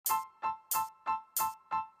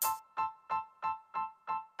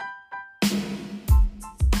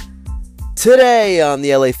Today on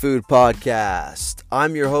the LA Food Podcast,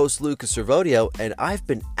 I'm your host Lucas Servodio, and I've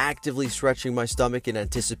been actively stretching my stomach in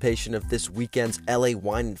anticipation of this weekend's LA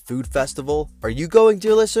Wine and Food Festival. Are you going,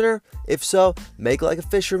 dear listener? If so, make like a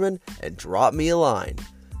fisherman and drop me a line.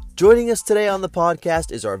 Joining us today on the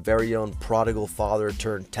podcast is our very own prodigal father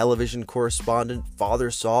turned television correspondent,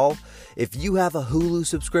 Father Saul. If you have a Hulu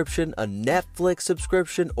subscription, a Netflix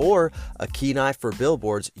subscription, or a keen eye for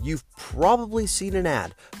billboards, you've probably seen an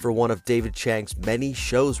ad for one of David Chang's many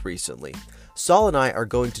shows recently. Saul and I are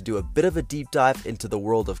going to do a bit of a deep dive into the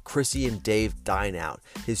world of Chrissy and Dave Dine Out,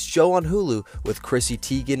 his show on Hulu with Chrissy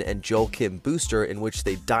Teigen and Joel Kim Booster, in which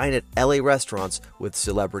they dine at LA restaurants with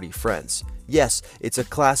celebrity friends. Yes, it's a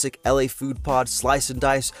classic LA food pod slice and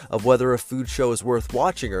dice of whether a food show is worth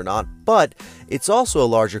watching or not, but it's also a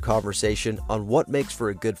larger conversation on what makes for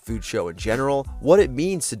a good food show in general, what it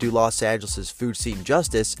means to do Los Angeles' food scene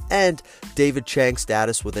justice, and David Chang's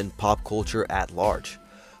status within pop culture at large.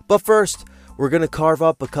 But first, we're going to carve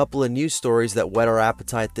up a couple of news stories that whet our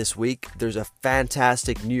appetite this week. There's a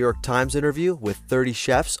fantastic New York Times interview with 30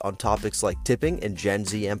 chefs on topics like tipping and Gen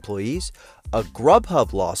Z employees, a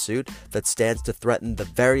Grubhub lawsuit that stands to threaten the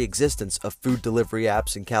very existence of food delivery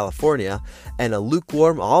apps in California, and a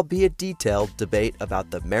lukewarm, albeit detailed, debate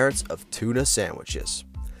about the merits of tuna sandwiches.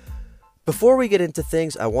 Before we get into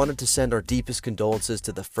things, I wanted to send our deepest condolences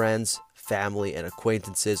to the friends, family, and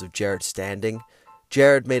acquaintances of Jared Standing.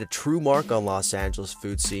 Jared made a true mark on Los Angeles'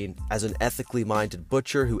 food scene as an ethically minded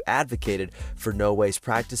butcher who advocated for no-waste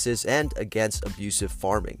practices and against abusive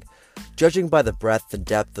farming. Judging by the breadth and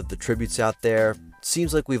depth of the tributes out there, it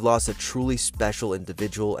seems like we've lost a truly special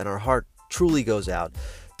individual, and our heart truly goes out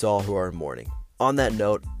to all who are in mourning. On that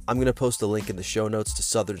note, I'm going to post a link in the show notes to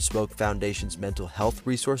Southern Smoke Foundation's mental health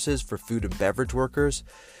resources for food and beverage workers.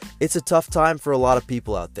 It's a tough time for a lot of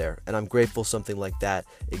people out there, and I'm grateful something like that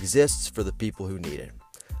exists for the people who need it.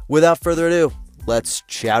 Without further ado, let's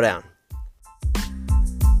chow down.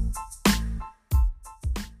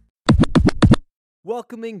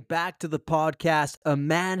 Welcoming back to the podcast, a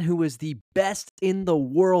man who is the best in the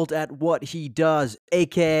world at what he does,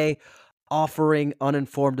 aka offering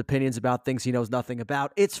uninformed opinions about things he knows nothing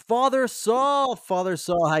about. It's Father Saul. Father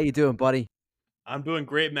Saul, how you doing, buddy? I'm doing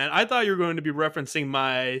great, man. I thought you were going to be referencing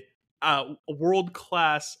my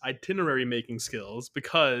world-class itinerary making skills,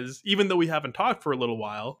 because even though we haven't talked for a little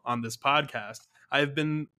while on this podcast, I've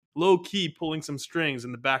been low-key pulling some strings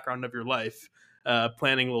in the background of your life,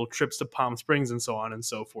 planning little trips to Palm Springs and so on and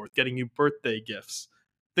so forth, getting you birthday gifts,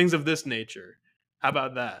 things of this nature. How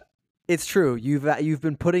about that? It's true. You've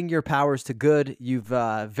been putting your powers to good. You've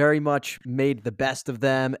very much made the best of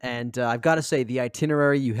them. And I've got to say, the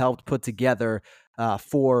itinerary you helped put together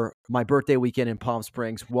for my birthday weekend in Palm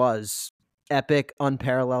Springs was epic,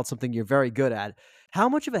 unparalleled, something you're very good at. How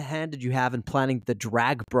much of a hand did you have in planning the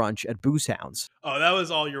drag brunch at Booze Hounds? Oh, that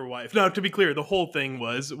was all your wife. No, to be clear, the whole thing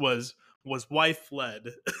was wife led.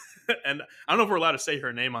 And I don't know if we're allowed to say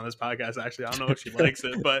her name on this podcast. Actually, I don't know if she likes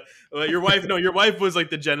it, but your wife was like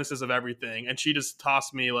the genesis of everything. And she just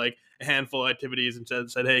tossed me like a handful of activities and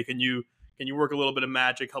said, hey, can you work a little bit of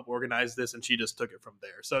magic, help organize this? And she just took it from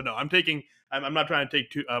there. So no, I'm not trying to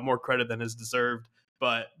take more credit than is deserved,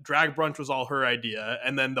 but drag brunch was all her idea.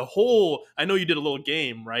 And then I know you did a little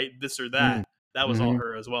game, right? This or that. Mm-hmm. That was all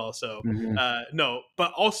her as well. So no,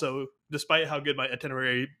 but also, despite how good my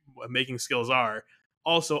itinerary making skills are,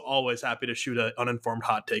 also always happy to shoot an uninformed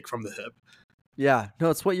hot take from the hip. Yeah, no,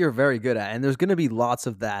 it's what you're very good at, and there's going to be lots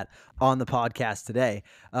of that on the podcast today.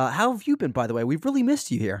 How have you been, by the way? We've really missed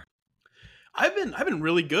you here. I've been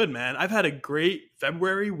really good, man. I've had a great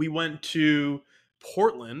February. We went to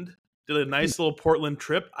Portland, did a nice little Portland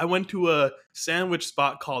trip. I went to a sandwich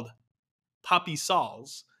spot called Poppy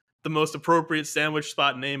Saul's, the most appropriate sandwich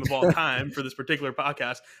spot name of all time for this particular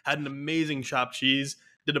podcast. Had an amazing chopped cheese,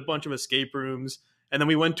 did a bunch of escape rooms, and then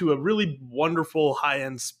we went to a really wonderful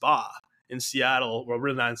high-end spa in Seattle, well,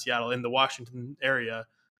 really not in Seattle, in the Washington area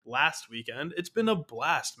last weekend. It's been a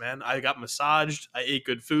blast, man. I got massaged, I ate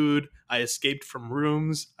good food, I escaped from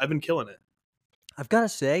rooms. I've been killing it. I've got to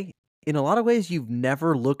say, in a lot of ways, you've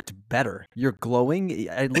never looked better. You're glowing.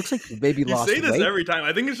 It looks like you've maybe lost weight. You say this every time.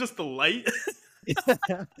 I think it's just the light.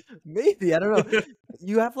 Maybe, I don't know.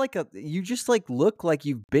 You have you just look like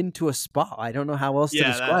you've been to a spa. I don't know how else to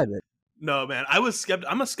describe it. No, man, I'm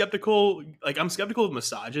skeptical of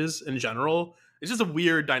massages in general. It's just a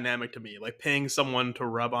weird dynamic to me. Like, paying someone to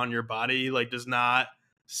rub on your body does not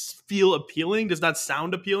feel appealing, does not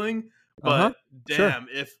sound appealing. But damn,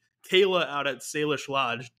 sure. If Kayla out at Salish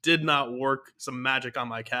Lodge did not work some magic on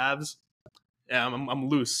my calves, yeah, I'm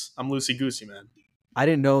loose. I'm loosey goosey, man. I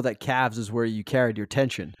didn't know that calves is where you carried your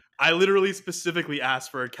tension. I literally specifically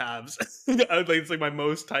asked for her calves. It's like my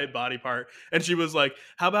most tight body part. And she was like,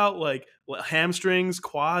 how about like hamstrings,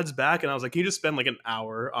 quads, back? And I was like, can you just spend like an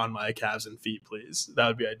hour on my calves and feet, please? That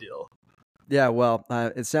would be ideal. Yeah, well,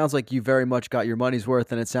 it sounds like you very much got your money's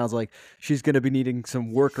worth, and it sounds like she's going to be needing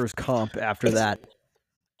some workers' comp after that.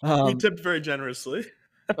 We tipped very generously.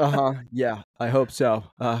 Yeah, I hope so.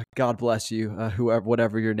 God bless you, whoever,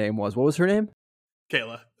 whatever your name was. What was her name?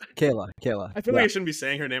 Kayla. Kayla. I feel like I shouldn't be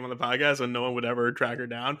saying her name on the podcast and no one would ever track her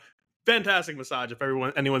down. Fantastic massage if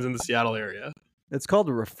anyone's in the Seattle area. It's called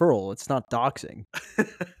a referral. It's not doxing.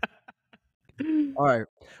 All right.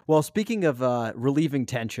 Well, speaking of relieving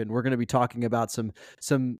tension, we're going to be talking about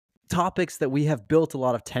some topics that we have built a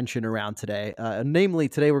lot of tension around today. Namely,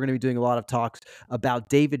 today we're going to be doing a lot of talks about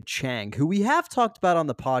David Chang, who we have talked about on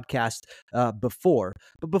the podcast before.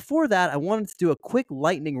 But before that, I wanted to do a quick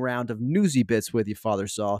lightning round of newsy bits with you, Father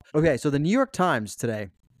Saul. Okay, so the New York Times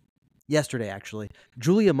yesterday actually,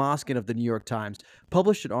 Julia Moskin of the New York Times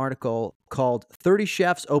published an article called 30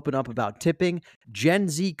 Chefs Open Up About Tipping, Gen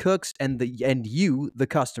Z Cooks, and you, the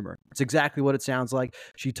customer. It's exactly what it sounds like.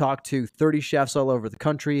 She talked to 30 chefs all over the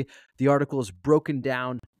country. The article is broken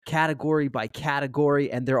down category by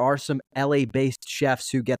category, and there are some LA-based chefs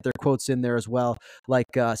who get their quotes in there as well, like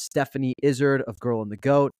Stephanie Izzard of Girl and the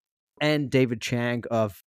Goat, and David Chang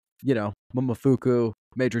of, Momofuku,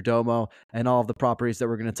 Major Domo, and all of the properties that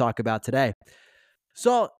we're going to talk about today.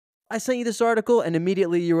 So I sent you this article, and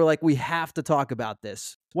immediately you were like, we have to talk about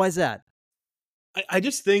this. Why is that? I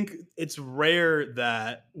just think it's rare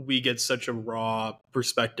that we get such a raw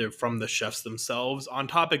perspective from the chefs themselves on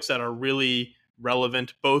topics that are really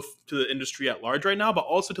relevant both to the industry at large right now, but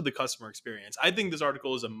also to the customer experience. I think this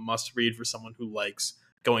article is a must read for someone who likes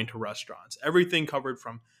going to restaurants. Everything covered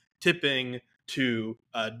from tipping to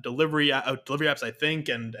delivery apps, I think,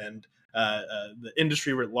 and the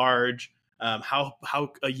industry writ large, how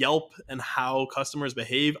a Yelp and how customers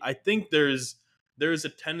behave. I think there's a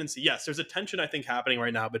tendency, yes, there's a tension I think happening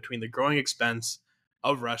right now between the growing expense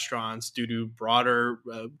of restaurants due to broader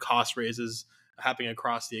cost raises happening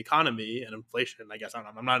across the economy and inflation. I guess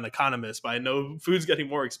I'm not an economist, but I know food's getting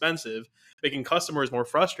more expensive, making customers more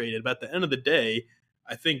frustrated. But at the end of the day,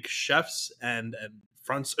 I think chefs and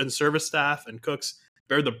front and service staff and cooks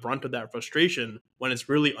bear the brunt of that frustration when it's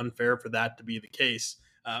really unfair for that to be the case.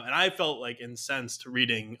 And I felt like incensed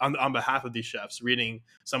reading on behalf of these chefs, reading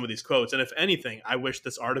some of these quotes. And if anything, I wish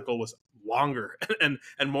this article was longer and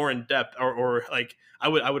more in depth, or like I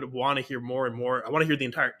would want to hear more and more. I want to hear the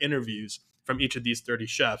entire interviews from each of these 30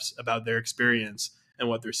 chefs about their experience and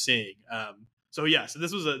what they're seeing. So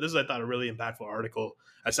this was I thought a really impactful article.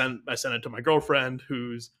 I sent it to my girlfriend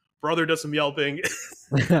whose brother does some yelping,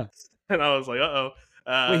 and I was like,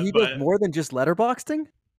 Wait, he does more than just letterboxing?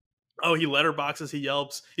 Oh, he letterboxes, he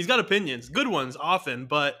yelps. He's got opinions, good ones often,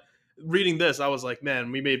 but reading this, I was like,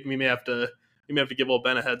 man, we may have to give old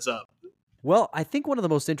Ben a heads up. Well, I think one of the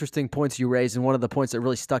most interesting points you raised, and one of the points that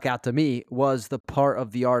really stuck out to me, was the part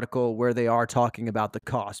of the article where they are talking about the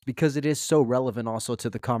cost, because it is so relevant also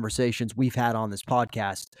to the conversations we've had on this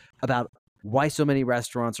podcast about why so many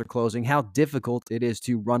restaurants are closing, how difficult it is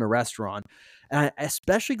to run a restaurant. And I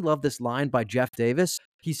especially love this line by Jeff Davis.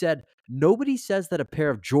 He said, "Nobody says that a pair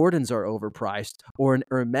of Jordans are overpriced or an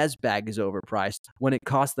Hermes bag is overpriced when it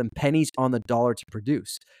costs them pennies on the dollar to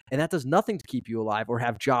produce. And that does nothing to keep you alive or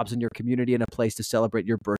have jobs in your community and a place to celebrate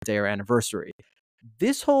your birthday or anniversary."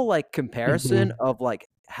 This whole like comparison of like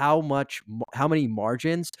how many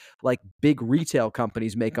margins like big retail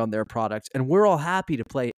companies make on their products, and we're all happy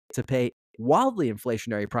to pay wildly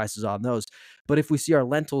inflationary prices on those. But if we see our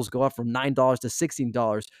lentils go up from $9 to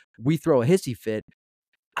 $16, we throw a hissy fit.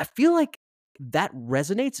 I feel like that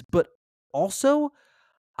resonates, but also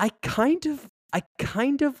I kind of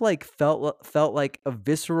like felt like a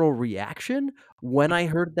visceral reaction when I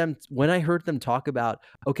heard them talk about,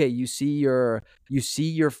 okay, you see your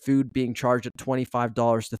food being charged at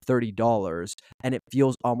 $25 to $30, and it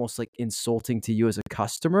feels almost like insulting to you as a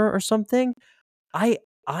customer or something.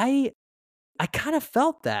 I kind of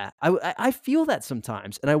felt that. I feel that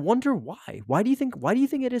sometimes, and I wonder why. Why do you think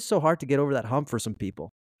it is so hard to get over that hump for some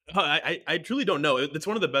people? I truly don't know. It's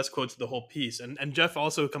one of the best quotes of the whole piece. And Jeff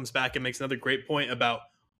also comes back and makes another great point about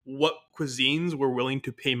what cuisines we're willing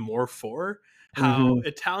to pay more for. How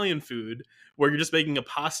Italian food, where you're just making a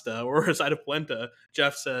pasta or a side of polenta,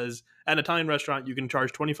 Jeff says, at an Italian restaurant, you can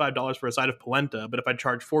charge $25 for a side of polenta, but if I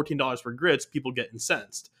charge $14 for grits, people get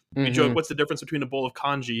incensed. We joke, what's the difference between a bowl of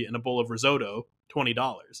congee and a bowl of risotto?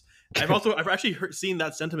 $20. I've actually seen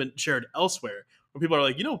that sentiment shared elsewhere, where people are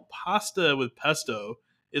like, pasta with pesto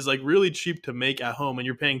is like really cheap to make at home, and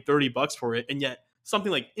you're paying $30 for it, and yet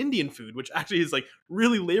something like Indian food, which actually is like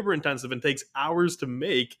really labor intensive and takes hours to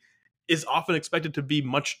make, is often expected to be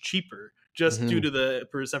much cheaper just due Mhm. to the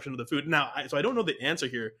perception of the food. Now, so I don't know the answer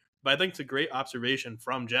here, but I think it's a great observation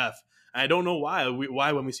from Jeff. And I don't know why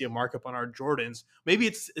when we see a markup on our Jordans, maybe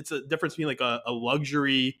it's a difference between like a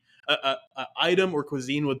luxury a item or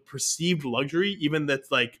cuisine with perceived luxury, even that's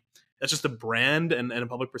just a brand and a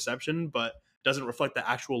public perception, but doesn't reflect the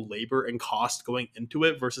actual labor and cost going into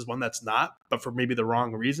it versus one that's not, but for maybe the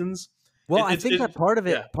wrong reasons. Well, I think that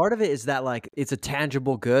Yeah, part of it is that like it's a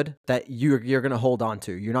tangible good that you're going to hold on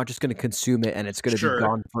to. You're not just going to consume it and it's going to be sure,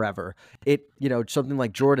 gone forever. Something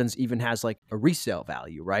like Jordan's even has like a resale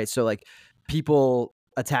value, right? So like people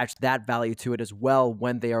attach that value to it as well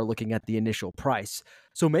when they are looking at the initial price.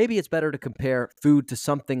 So maybe it's better to compare food to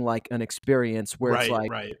something like an experience where it's right,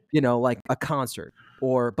 like, right. like a concert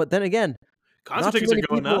but then again, Concert not too tickets are many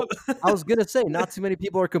going people up. I was gonna say, not too many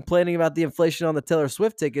people are complaining about the inflation on the Taylor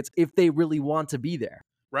Swift tickets if they really want to be there.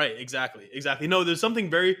 Right, exactly. No, there's something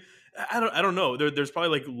very I don't know. There's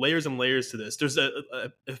probably like layers and layers to this. There's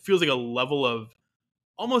it feels like a level of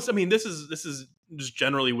almost. I mean, this is just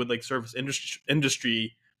generally with like service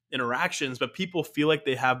industry interactions, but people feel like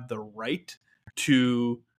they have the right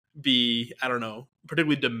to be, I don't know,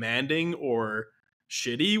 particularly demanding or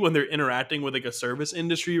shitty when they're interacting with like a service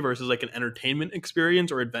industry versus like an entertainment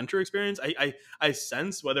experience or adventure experience. I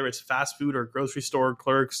sense whether it's fast food or grocery store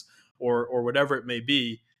clerks or whatever it may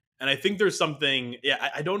be. And I think there's something, yeah,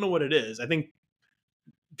 I don't know what it is. I think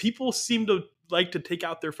people seem to like to take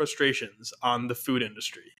out their frustrations on the food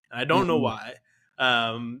industry. I don't know Mhm, why.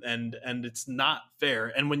 And it's not fair.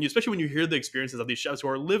 And especially when you hear the experiences of these chefs who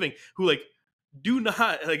are living, who like do not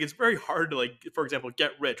like, it's very hard to like, for example,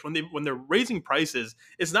 get rich when they're raising prices.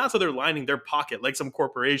 It's not so they're lining their pocket like some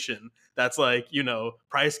corporation that's like,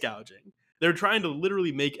 price gouging. They're trying to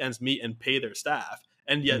literally make ends meet and pay their staff.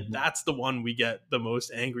 And yet mhm. that's the one we get the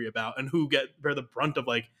most angry about, and who bear the brunt of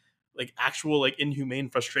like actual like inhumane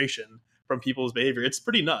frustration from people's behavior. It's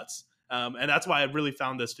pretty nuts. And that's why I really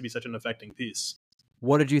found this to be such an affecting piece.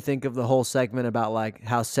 What did you think of the whole segment about like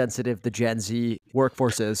how sensitive the Gen Z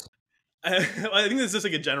workforce is? I think this is just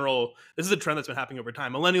like this is a trend that's been happening over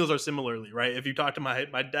time. Millennials are similarly, right? If you talk to my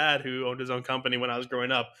dad who owned his own company when I was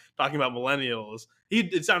growing up, talking about millennials,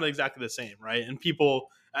 it sounded exactly the same, right? And people,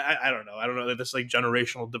 I don't know. I don't know that there's like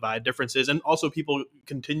generational divide differences, and also people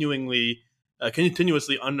continuously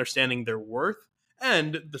understanding their worth.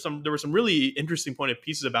 And there were some really interesting point of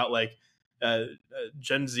pieces about like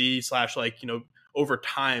Gen Z slash like over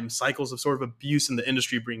time cycles of sort of abuse in the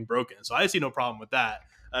industry being broken. So I see no problem with that.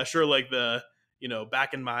 Sure, like the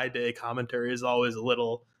back in my day commentary is always a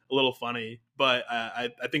little funny, but I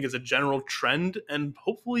think it's a general trend and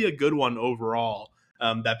hopefully a good one overall,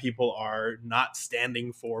 that people are not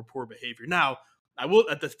standing for poor behavior. Now, I will,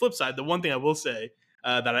 at the flip side, the one thing I will say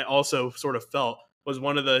that I also sort of felt was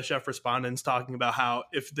one of the chef respondents talking about how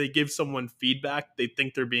if they give someone feedback, they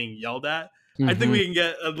think they're being yelled at. I think Mhm. we can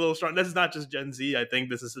get a little strong. This is not just Gen Z. I think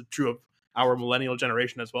this is true of our millennial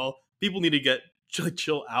generation as well. People need to get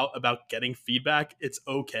chill out about getting feedback. It's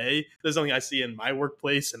okay. There's something I see in my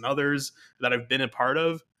workplace and others that I've been a part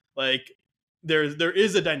of. Like there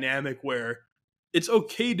is a dynamic where it's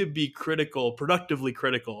okay to be critical, productively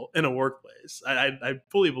critical in a workplace. I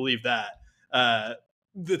fully believe that.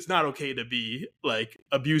 It's not okay to be like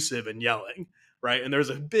abusive and yelling, right? And there's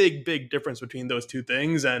a big difference between those two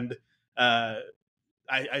things. And uh,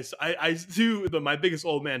 I do. My biggest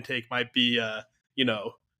old man take might be, you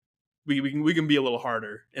know, we can be a little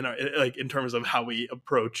harder in our like in terms of how we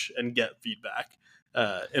approach and get feedback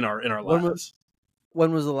in our When wa lives.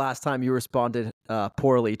 when was the last time you responded,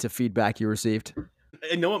 poorly to feedback you received?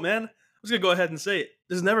 And you know what, man? I'm just gonna go ahead and say it.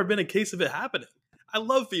 There's never been a case of it happening. I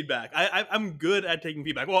love feedback. I'm good at taking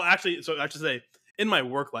feedback. Well, actually, so I should say, in my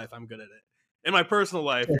work life, I'm good at it. In my personal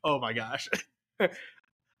life, oh my gosh,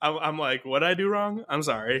 I'm like, what I do wrong? I'm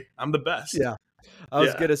sorry. I'm the best. Yeah. I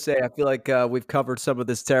was Yeah, gonna say, I feel like, we've covered some of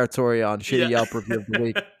this territory on Shitty yeah. Yelp Review of the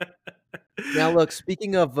Week. Now, look,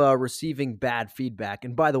 speaking of receiving bad feedback,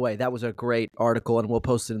 and by the way, that was a great article, and we'll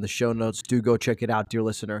post it in the show notes. Do go check it out, dear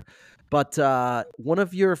listener. But one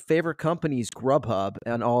of your favorite companies, Grubhub,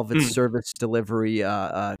 and all of its Mm, service delivery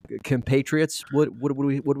compatriots, what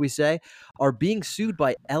do we say, are being sued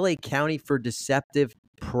by LA County for deceptive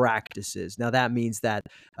practices. Now, that means that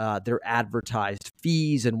their advertised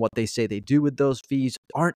fees and what they say they do with those fees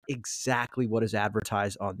aren't exactly what is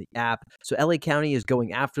advertised on the app. So LA County is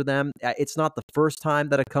going after them. It's not the first time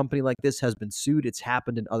that a company like this has been sued. It's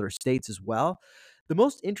happened in other states as well. The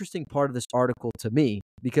most interesting part of this article to me,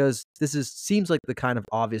 because this seems like the kind of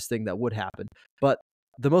obvious thing that would happen, but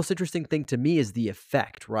the most interesting thing to me is the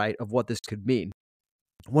effect, right, of what this could mean.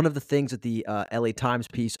 One of the things that the LA Times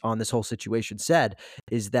piece on this whole situation said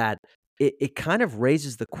is that it kind of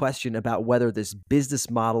raises the question about whether this business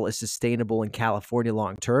model is sustainable in California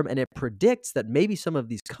long term. And it predicts that maybe some of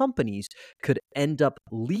these companies could end up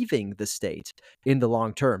leaving the state in the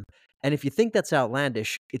long term. And if you think that's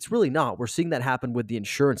outlandish, it's really not. We're seeing that happen with the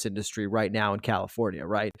insurance industry right now in California,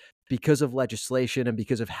 right? Because of legislation and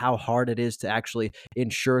because of how hard it is to actually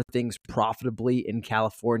insure things profitably in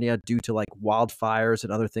California due to like wildfires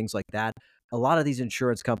and other things like that. A lot of these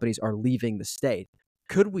insurance companies are leaving the state.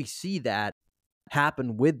 Could we see that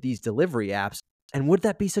happen with these delivery apps? And would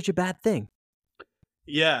that be such a bad thing?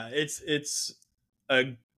 Yeah, it's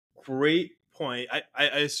a great point. I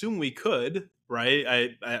assume we could,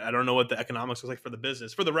 right? I don't know what the economics was like for the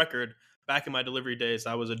business. For the record, back in my delivery days,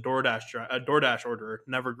 I was a DoorDash orderer,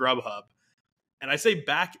 never Grubhub. And I say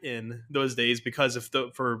back in those days because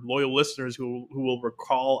for loyal listeners who will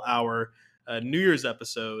recall our New Year's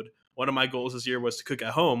episode, one of my goals this year was to cook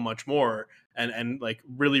at home much more and like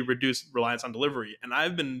really reduce reliance on delivery. And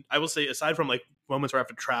I will say, aside from like moments where I have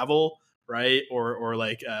to travel, right, or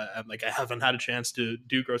like I haven't had a chance to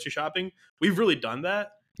do grocery shopping, we've really done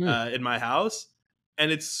that in my house,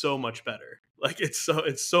 and it's so much better. Like it's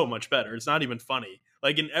so much better. It's not even funny.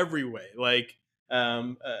 Like in every way. Like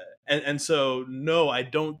and so no, I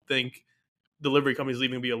don't think delivery companies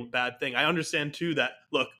leaving would be a bad thing. I understand too that,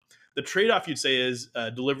 look, the trade-off you'd say is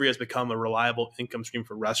delivery has become a reliable income stream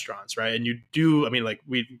for restaurants, right? And like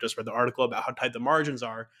we just read the article about how tight the margins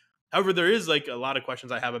are. However, there is like a lot of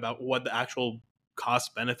questions I have about what the actual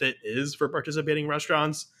cost benefit is for participating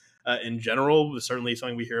restaurants in general. It's certainly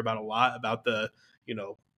something we hear about a lot, about the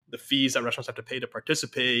fees that restaurants have to pay to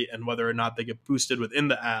participate and whether or not they get boosted within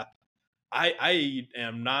the app. I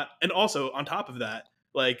am not, and also on top of that,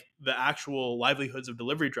 like the actual livelihoods of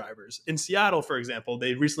delivery drivers in Seattle, for example,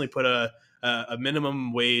 they recently put a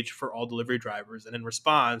minimum wage for all delivery drivers, and in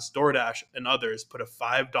response, DoorDash and others put a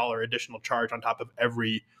 $5 additional charge on top of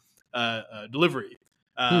every delivery,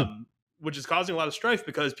 which is causing a lot of strife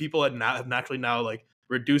because people have naturally now like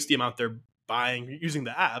reduced the amount they're buying using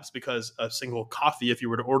the apps, because a single coffee, if you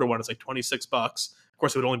were to order one, it's like $26. Of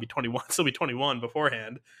course, it would only be 21, still be 21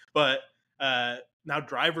 beforehand, but now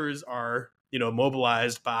drivers are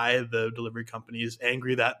mobilized by the delivery companies,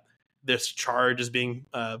 angry that this charge is being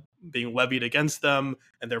levied against them,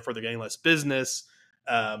 and therefore they're getting less business.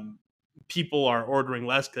 People are ordering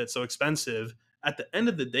less because it's so expensive. At the end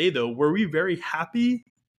of the day, though, were we very happy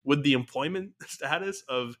with the employment status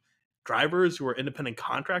of drivers who are independent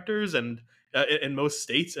contractors and in most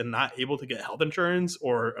states and not able to get health insurance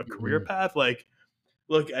or a career path? Like,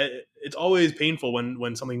 look, it's always painful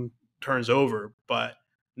when something turns over, but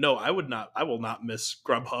no, I will not miss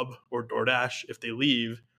Grubhub or DoorDash if they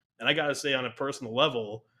leave. And I gotta say, on a personal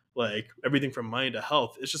level, like everything from money to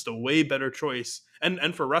health, it's just a way better choice.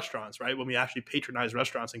 And for restaurants, right? When we actually patronize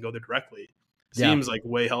restaurants and go there directly, seems like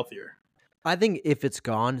way healthier. I think if it's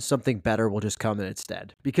gone, something better will just come in its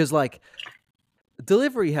stead. Because like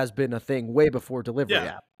delivery has been a thing way before delivery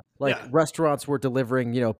app. Like restaurants were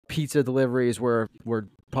delivering, pizza deliveries were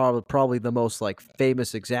probably the most like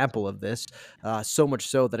famous example of this. So much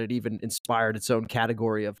so that it even inspired its own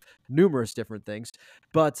category of numerous different things.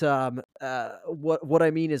 But what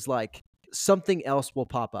I mean is like something else will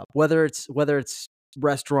pop up, whether it's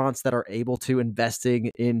restaurants that are able to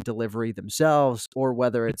investing in delivery themselves, or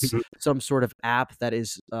whether it's some sort of app that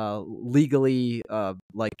is legally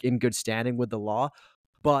like in good standing with the law,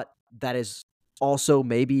 but that is also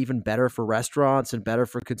maybe even better for restaurants and better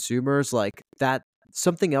for consumers. Like that,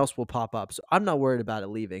 something else will pop up. So I'm not worried about it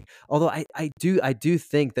leaving. Although I do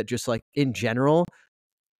think that just like in general,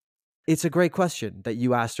 it's a great question that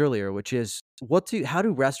you asked earlier, which is how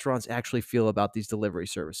do restaurants actually feel about these delivery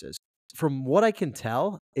services? From what I can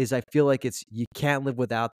tell is I feel like you can't live with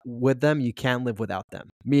them. You can't live without them.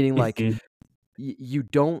 Meaning like you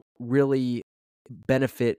don't really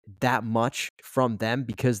benefit that much from them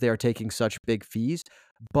because they are taking such big fees.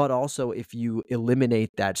 But also if you eliminate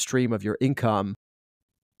that stream of your income,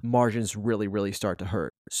 margins really, really start to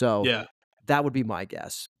hurt. So that would be my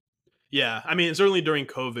guess. Yeah, I mean, certainly during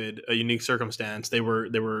COVID, a unique circumstance, they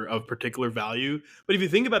were of particular value. But if you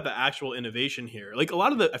think about the actual innovation here, like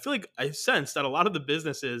I feel like I sense that a lot of the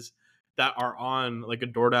businesses that are on like a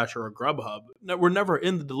DoorDash or a Grubhub were never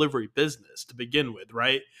in the delivery business to begin with,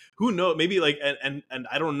 right? Who knows? Maybe like and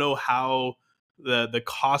I don't know how the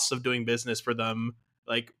costs of doing business for them,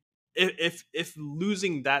 like if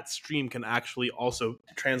losing that stream can actually also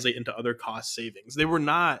translate into other cost savings. They were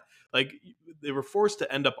not like they were forced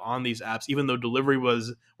to end up on these apps, even though delivery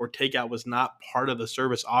was or takeout was not part of the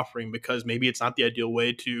service offering, because maybe it's not the ideal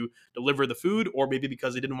way to deliver the food, or maybe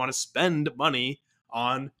because they didn't want to spend money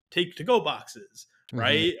on take to go boxes,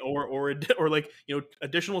 right? Or like,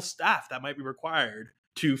 additional staff that might be required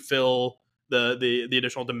to fill the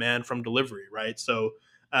additional demand from delivery, right? So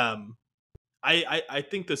I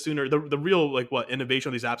think the sooner the real like what innovation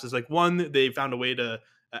of these apps is, like, one, they found a way to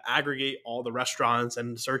aggregate all the restaurants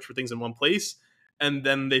and search for things in one place, and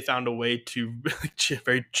then they found a way to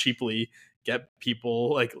very cheaply get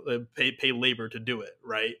people like pay labor to do it,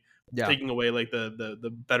 right? Yeah. Taking away like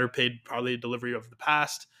the better paid probably delivery of the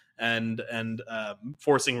past, and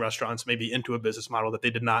forcing restaurants maybe into a business model that they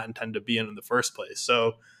did not intend to be in the first place.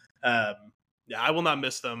 So yeah, I will not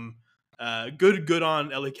miss them. Good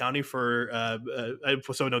on LA County for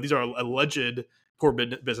so no, these are alleged poor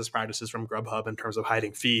business practices from Grubhub in terms of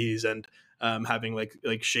hiding fees and having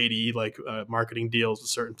like shady marketing deals with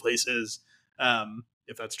certain places.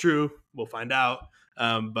 If that's true, we'll find out.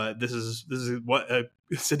 But this is what a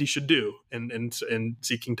city should do in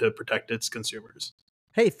seeking to protect its consumers.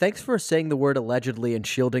 Hey, thanks for saying the word allegedly and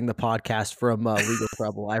shielding the podcast from legal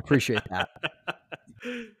trouble. I appreciate that.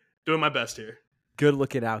 Doing my best here. Good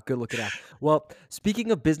looking out. Good looking out. Well,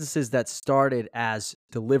 speaking of businesses that started as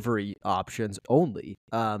delivery options only,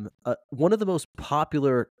 one of the most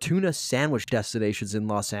popular tuna sandwich destinations in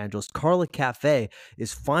Los Angeles, Carla Cafe,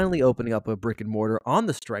 is finally opening up a brick and mortar on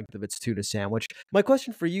the strength of its tuna sandwich. My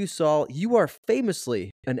question for you, Saul, you are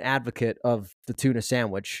famously an advocate of the tuna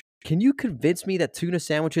sandwich. Can you convince me that tuna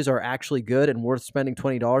sandwiches are actually good and worth spending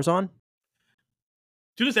 $20 on?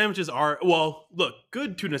 Tuna sandwiches are, well, look,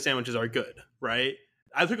 good tuna sandwiches are good, right?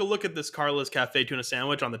 I took a look at this Carla's Cafe tuna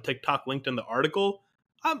sandwich on the TikTok linked in the article.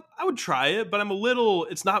 I would try it, but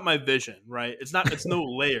it's not my vision, right? It's no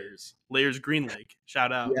Layers. Layers Green Lake.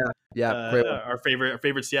 Shout out. Yeah, great one. Our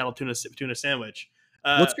favorite Seattle tuna sandwich.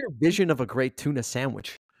 What's your vision of a great tuna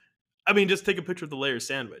sandwich? I mean, just take a picture of the Layers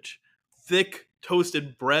sandwich. Thick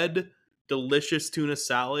toasted bread, delicious tuna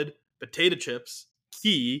salad, potato chips,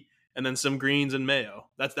 key, and then some greens and mayo.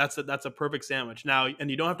 That's a perfect sandwich. Now, and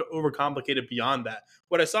you don't have to overcomplicate it beyond that.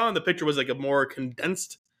 What I saw in the picture was like a more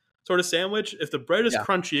condensed sort of sandwich. If the bread is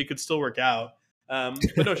crunchy, it could still work out.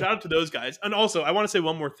 But no, shout out to those guys. And also, I want to say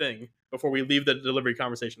one more thing before we leave the delivery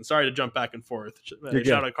conversation. Sorry to jump back and forth.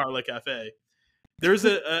 Shout out Carla Cafe. There's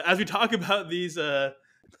as we talk about these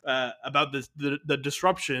about this the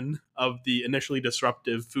disruption of the initially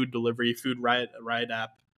disruptive food delivery, food ride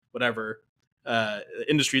app, whatever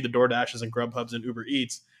industry, the DoorDashes and Grubhubs and Uber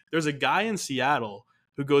Eats. There's a guy in Seattle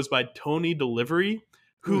who goes by Tony Delivery,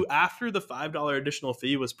 who after the $5 additional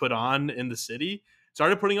fee was put on in the city,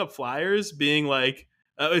 started putting up flyers being like,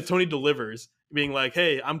 Tony Delivers, being like,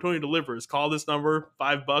 hey, I'm Tony Delivers, call this number,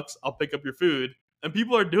 $5, I'll pick up your food. And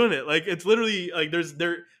people are doing it. Like, it's literally like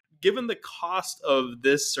given the cost of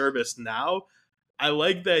this service now, I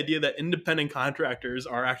like the idea that independent contractors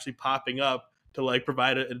are actually popping up to like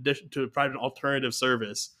provide an alternative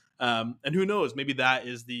service. And who knows, maybe that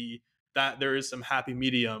there is some happy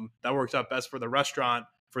medium that works out best for the restaurant,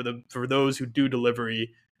 for those who do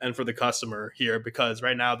delivery, and for the customer here, because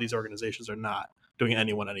right now these organizations are not doing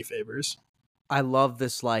anyone any favors. I love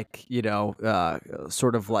this,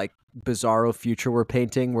 sort of like bizarro future we're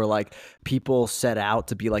painting, where like people set out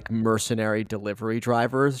to be like mercenary delivery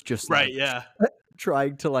drivers, just right, yeah,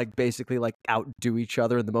 trying to like basically like outdo each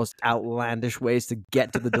other in the most outlandish ways to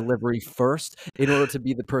get to the delivery first in order to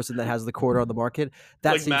be the person that has the quarter on the market.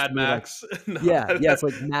 That like Mad Max. Like, yeah, it's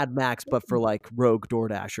like Mad Max, but for like rogue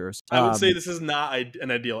DoorDashers. I would say this is not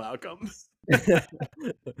an ideal outcome.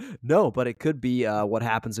 No, but it could be what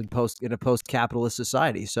happens in a post-capitalist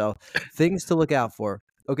society. So things to look out for.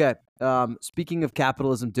 Okay, speaking of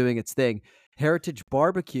capitalism doing its thing, Heritage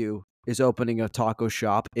Barbecue is opening a taco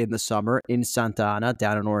shop in the summer in Santa Ana,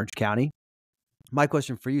 down in Orange County. My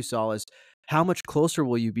question for you, Saul, is how much closer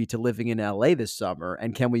will you be to living in LA this summer?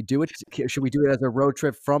 And can we do it? Should we do it as a road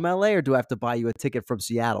trip from LA, or do I have to buy you a ticket from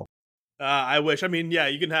Seattle? I wish. I mean, yeah,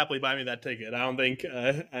 you can happily buy me that ticket. I don't think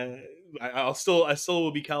I still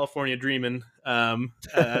will be California dreaming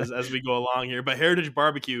as we go along here. But Heritage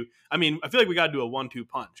Barbecue, I mean, I feel like we got to do a 1-2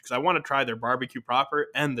 punch, because I want to try their barbecue proper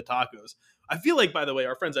and the tacos. I feel like, by the way,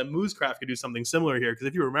 our friends at Moosecraft could do something similar here, because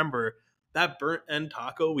if you remember, that burnt end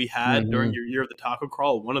taco we had during your year of the taco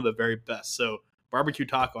crawl, one of the very best. So barbecue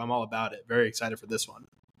taco, I'm all about it. Very excited for this one.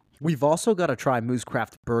 We've also got to try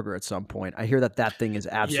Moosecraft Burger at some point. I hear that thing is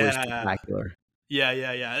absolutely spectacular.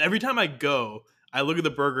 Yeah. Every time I go, I look at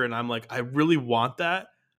the burger and I'm like, I really want that,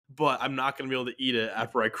 but I'm not going to be able to eat it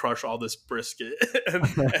after I crush all this brisket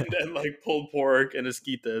and like pulled pork and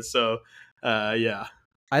esquites. So, yeah.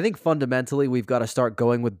 I think fundamentally we've got to start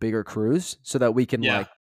going with bigger crews so that we can Yeah.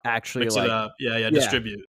 actually Mix it up. Yeah,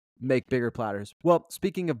 distribute. Make bigger platters. Well,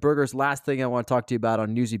 speaking of burgers, last thing I want to talk to you about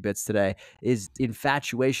on Newsy Bits today is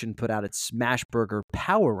Infatuation put out its Smash Burger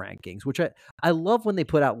Power Rankings, which I love when they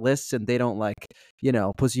put out lists and they don't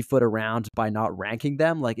pussyfoot around by not ranking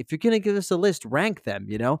them. Like, if you're going to give us a list, rank them,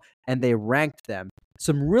 and they ranked them.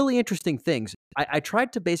 Some really interesting things. I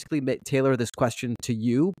tried to basically tailor this question to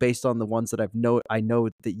you based on the ones that I know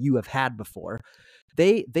that you have had before.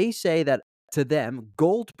 They say that to them,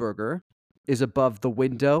 Goldburger is above the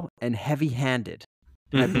window and heavy-handed.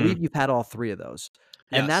 And I believe you've had all three of those.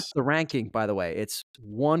 And that's the ranking, by the way. It's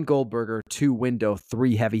 1 Goldburger, 2 window,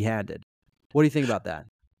 3 heavy-handed. What do you think about that?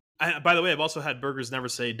 By the way, I've also had Burgers Never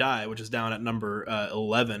Say Die, which is down at number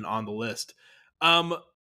 11 on the list.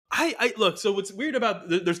 I look, so what's weird about,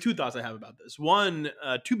 there's 2 thoughts I have about this. One,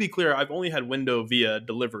 to be clear, I've only had window via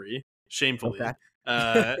delivery, shamefully.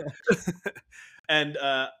 Okay. And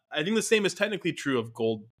I think the same is technically true of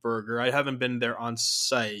Goldburger. I haven't been there on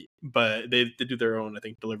site, but they do their own, I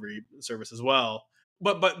think, delivery service as well.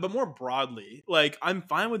 But more broadly, like, I'm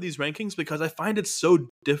fine with these rankings because I find it so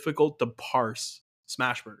difficult to parse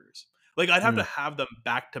smash burgers. Like, I'd have to have them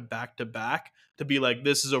back to back to back to be like,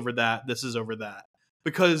 this is over that, this is over that.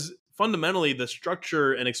 Because fundamentally, the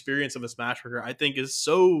structure and experience of a smash burger, I think, is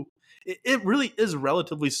so... It really is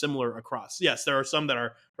relatively similar across. Yes, there are some that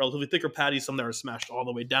are relatively thicker patties, some that are smashed all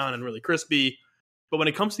the way down and really crispy. But when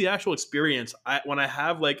it comes to the actual experience, when I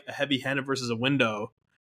have like a heavy-handed versus a window,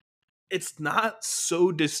 it's not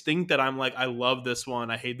so distinct that I'm like, I love this one,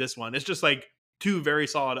 I hate this one. It's just like 2 very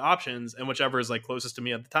solid options, and whichever is like closest to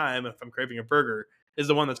me at the time, if I'm craving a burger, is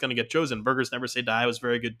the one that's going to get chosen. Burgers Never Say Die was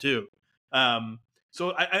very good too.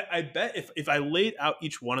 So I bet if I laid out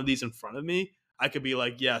each one of these in front of me, I could be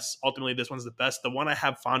like, yes, ultimately this one's the best. The one I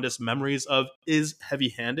have fondest memories of is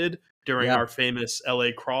heavy-handed during our famous LA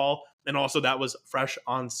crawl. And also that was fresh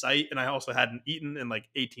on site. And I also hadn't eaten in like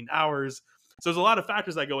 18 hours. So there's a lot of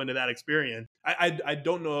factors that go into that experience. I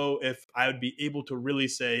don't know if I would be able to really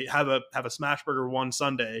say, have a smash burger one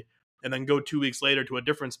Sunday and then go 2 weeks later to a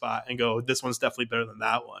different spot and go, this one's definitely better than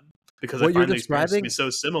that one. Because I find the experience to be so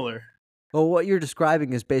similar. Well, what you're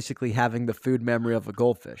describing is basically having the food memory of a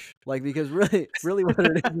goldfish. Like, because really what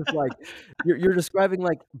it is like, you're describing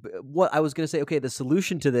like what I was going to say. Okay, the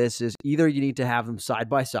solution to this is either you need to have them side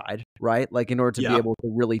by side, right? Like, in order to be able to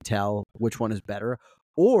really tell which one is better,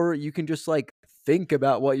 or you can just like think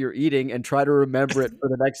about what you're eating and try to remember it for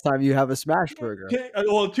the next time you have a smash burger.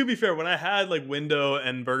 Well, to be fair, when I had like window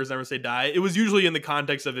and Burgers Never Say Die, it was usually in the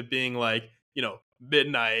context of it being like,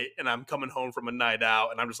 midnight and I'm coming home from a night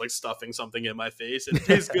out and I'm just like stuffing something in my face. It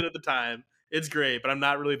tastes good at the time. It's great, but I'm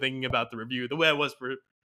not really thinking about the review the way I was for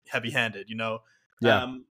heavy-handed,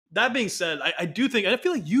 Yeah. That being said, I do think, and I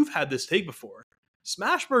feel like you've had this take before,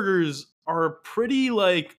 smash burgers are a pretty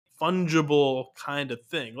like fungible kind of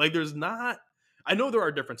thing. Like, there's not, I know there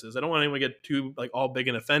are differences. I don't want anyone to get too like all big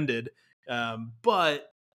and offended.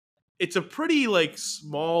 But it's a pretty like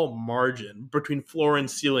small margin between floor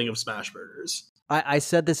and ceiling of smash burgers. I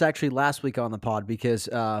said this actually last week on the pod because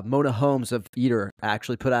Mona Holmes of Eater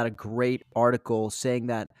actually put out a great article saying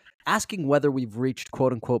that, asking whether we've reached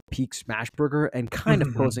quote unquote peak smash burger and kind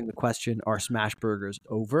of posing the question, are smash burgers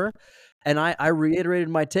over? And I reiterated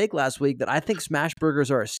my take last week that I think smash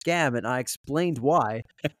burgers are a scam, and I explained why.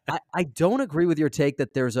 I don't agree with your take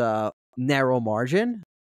that there's a narrow margin.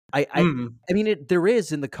 I mean, there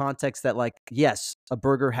is, in the context that, like, yes, a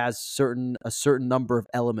burger has a certain number of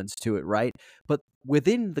elements to it, right? But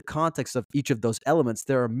within the context of each of those elements,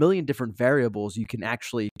 there are a million different variables you can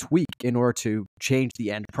actually tweak in order to change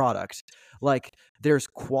the end product. Like, there's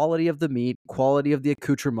quality of the meat, quality of the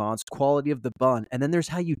accoutrements, quality of the bun, and then there's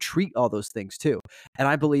how you treat all those things too. And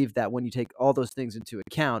I believe that when you take all those things into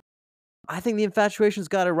account, I think the Infatuation's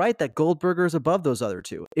got it right that Goldburger is above those other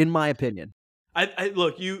two, in my opinion. I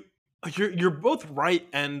look, you're both right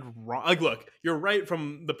and wrong. Like, look, you're right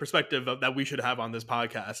from the perspective that we should have on this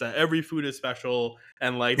podcast, that every food is special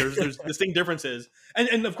and like there's distinct differences.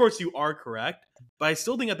 And of course you are correct, but I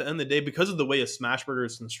still think at the end of the day, because of the way a smash burger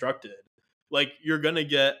is constructed, like, you're gonna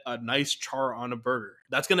get a nice char on a burger.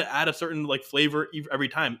 That's gonna add a certain like flavor every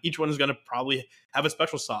time. Each one is gonna probably have a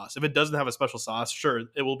special sauce. If it doesn't have a special sauce, sure,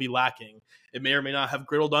 it will be lacking. It may or may not have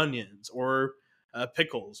grilled onions or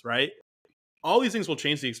pickles, right? All these things will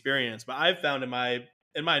change the experience, but I've found in my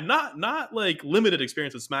not like limited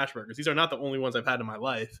experience with smash burgers, these are not the only ones I've had in my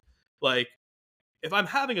life. Like, if I'm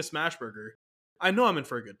having a smash burger, I know I'm in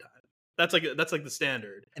for a good time. That's like the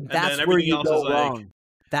standard, And and that's then where everything you else is go like, wrong.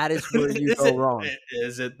 That is where you is go it? wrong.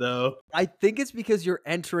 Is it though? I think it's because you're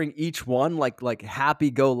entering each one like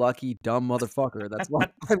happy-go-lucky dumb motherfucker. That's why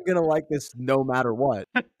I'm gonna like this no matter what.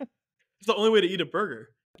 It's the only way to eat a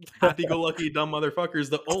burger. Happy-go-lucky dumb motherfucker is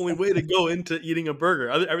the only way to go into eating a burger.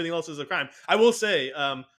 Everything else is a crime. I will say,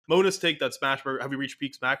 Mona's take that smash burger, have you reached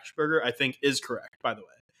peak smash burger, I think is correct, by the way.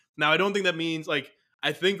 Now, I don't think that means like,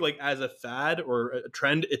 I think like as a fad or a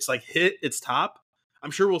trend, it's like hit its top. I'm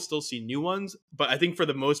sure we'll still see new ones, but I think for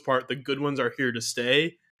the most part, the good ones are here to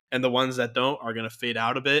stay, and the ones that don't are going to fade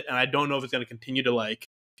out a bit. And I don't know if it's going to continue to like,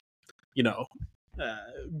 you know,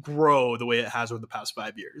 grow the way it has over the past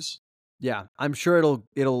 5 years. Yeah, I'm sure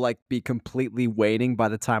it'll like be completely waning by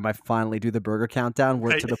the time I finally do the burger countdown.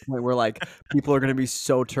 We're Right. to the point where like people are gonna be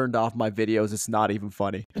so turned off my videos, it's not even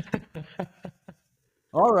funny.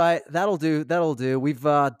 All right, that'll do. That'll do. We've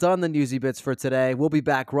done the newsy bits for today. We'll be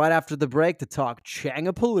back right after the break to talk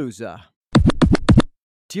Chang-a-Palooza.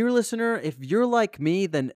 Dear listener, if you're like me,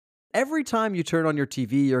 then every time you turn on your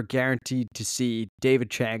TV, you're guaranteed to see David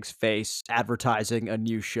Chang's face advertising a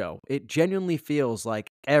new show. It genuinely feels like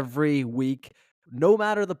every week, no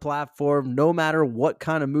matter the platform, no matter what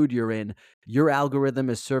kind of mood you're in, your algorithm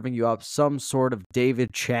is serving you up some sort of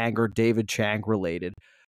David Chang or David Chang related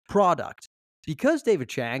product. Because David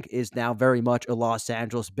Chang is now very much a Los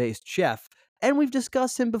Angeles-based chef, and we've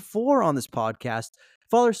discussed him before on this podcast,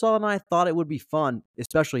 Father Saul and I thought it would be fun,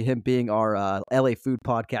 especially him being our LA Food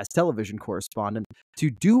Podcast television correspondent,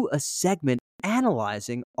 to do a segment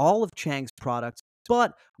analyzing all of Chang's products,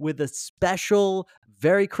 but with a special,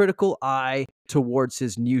 very critical eye towards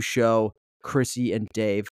his new show, Chrissy and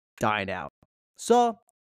Dave Dine Out. So,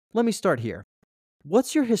 let me start here.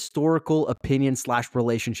 What's your historical opinion /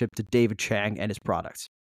 relationship to David Chang and his products?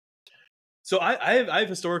 So I've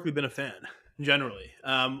historically been a fan generally.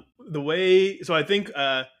 So I think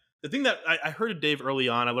the thing that I heard of Dave early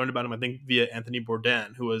on, I learned about him I think via Anthony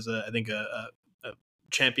Bourdain, who was I think a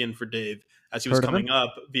champion for Dave as he was coming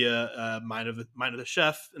up via Mind of the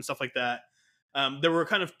Chef and stuff like that. There were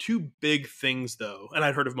kind of two big things though, and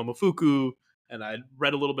I'd heard of Momofuku and I'd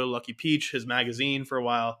read a little bit of Lucky Peach, his magazine, for a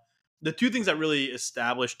while. The two things that really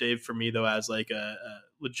established Dave for me though as like a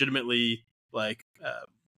legitimately like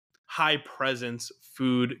high presence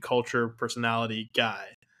food culture personality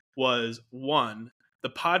guy was one, the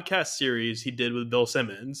podcast series he did with Bill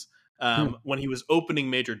Simmons when he was opening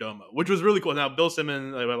Major Domo, which was really cool. Now Bill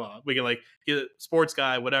Simmons, we can like he's a sports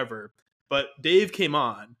guy, whatever, but Dave came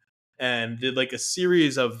on and did like a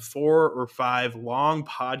series of 4 or 5 long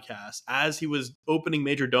podcasts as he was opening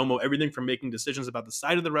Major Domo, everything from making decisions about the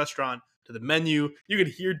side of the restaurant to the menu. You could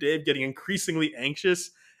hear Dave getting increasingly anxious,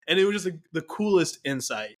 and it was just like the coolest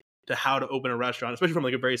insight to how to open a restaurant, especially from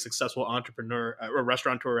like a very successful entrepreneur or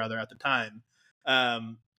restaurateur rather at the time.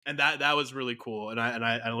 And that was really cool. And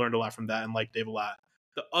I learned a lot from that and liked Dave a lot.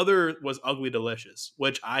 The other was Ugly Delicious,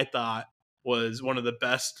 which I thought was one of the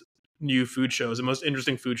best new food shows, the most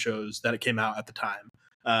interesting food shows that it came out at the time.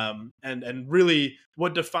 And really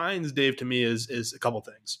what defines Dave to me is a couple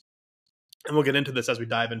things. And we'll get into this as we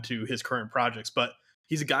dive into his current projects, but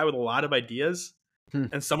he's a guy with a lot of ideas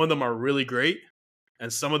and some of them are really great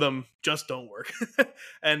and some of them just don't work.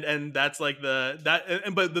 and that's like but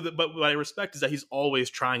what I respect is that he's always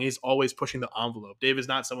trying, he's always pushing the envelope. Dave is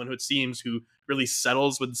not someone who it seems who really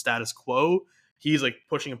settles with the status quo. He's like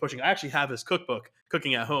pushing and pushing. I actually have his cookbook,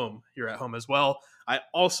 Cooking at Home, here at home as well. I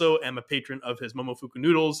also am a patron of his Momofuku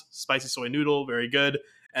noodles, spicy soy noodle, very good,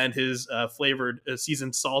 and his flavored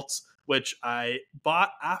seasoned salts, which I bought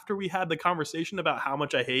after we had the conversation about how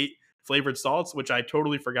much I hate flavored salts, which I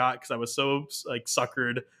totally forgot because I was so like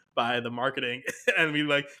suckered by the marketing. And we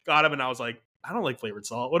like got him and I was like, I don't like flavored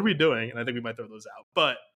salt. What are we doing? And I think we might throw those out.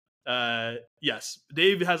 But yes,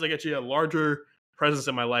 Dave has like actually a larger presence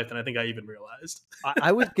in my life than I think I even realized.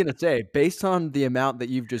 I was going to say, based on the amount that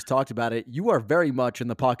you've just talked about it, you are very much in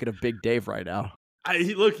the pocket of Big Dave right now.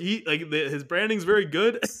 His branding's very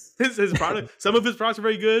good. his product, some of his products are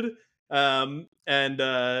very good. When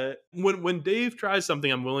Dave tries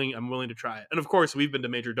something, I'm willing to try it. And of course, we've been to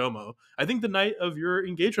Major Domo. I think the night of your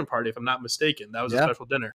engagement party, if I'm not mistaken, that was a special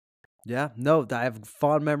dinner. Yeah, no, I have a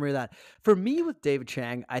fond memory of that. For me with David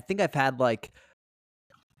Chang, I think I've had like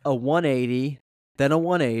a 180, then a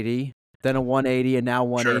 180, then a 180, and now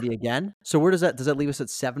 180 again. So where does that leave us at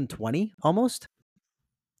 720 almost?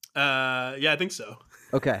 Yeah, I think so.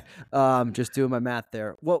 Okay. Just doing my math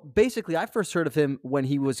there. Well, basically, I first heard of him when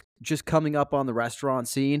he was just coming up on the restaurant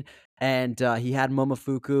scene, and he had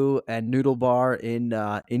Momofuku and Noodle Bar in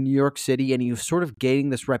New York City, and he was sort of gaining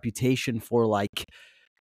this reputation for like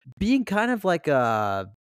being kind of like a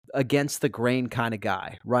against the grain kind of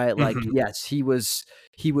guy, right? Like, Mhm. yes, he was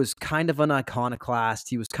kind of an iconoclast.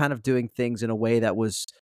 He was kind of doing things in a way that was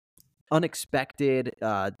unexpected,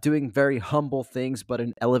 doing very humble things, but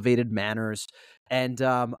in elevated manners. And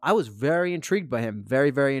I was very intrigued by him,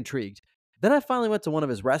 very, very intrigued. Then I finally went to one of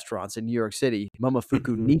his restaurants in New York City,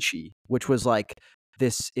 Momofuku Mhm. Nishi, which was like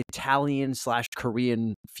this Italian slash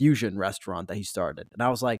Korean fusion restaurant that he started. And I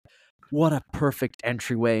was like, what a perfect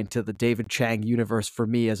entryway into the David Chang universe for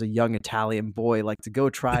me as a young Italian boy, like to go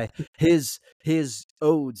try his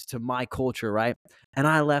odes to my culture, right? And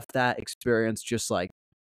I left that experience just like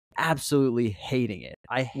absolutely hating it.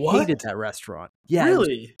 I hated What? that restaurant. Yeah,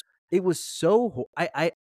 Really? it was so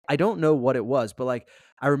I don't know what it was, but, like,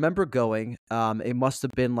 I remember going, it must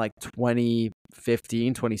have been, like,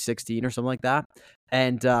 2015, 2016, or something like that,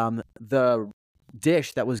 and, the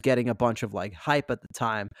dish that was getting a bunch of, like, hype at the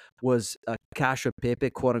time was a "cacio e pepe,"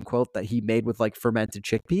 quote, unquote, that he made with, like, fermented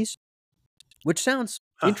chickpeas, which sounds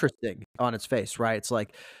Huh. interesting on its face, right? It's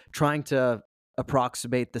like trying to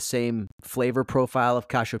approximate the same flavor profile of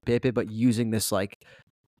cacio e pepe, but using this, like,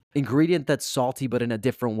 ingredient that's salty, but in a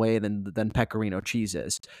different way than pecorino cheese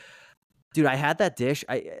is. Dude, I had that dish.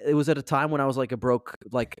 It was at a time when I was like a broke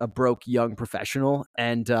young professional,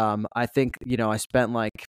 and I think I spent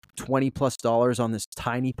like $20+ on this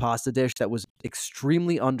tiny pasta dish that was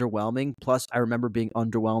extremely underwhelming. Plus, I remember being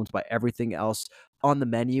underwhelmed by everything else on the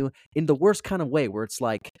menu in the worst kind of way, where it's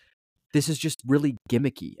like this is just really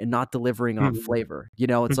gimmicky and not delivering on Mhm. flavor. You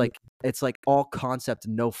know, it's Mhm. like all concept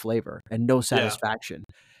and no flavor and no Yeah. satisfaction.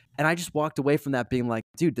 And I just walked away from that being like,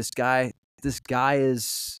 dude, this guy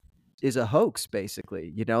is a hoax,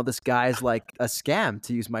 basically. This guy is like a scam,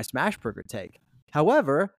 to use my Smashburger take.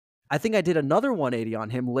 However, I think I did another 180 on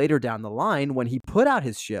him later down the line when he put out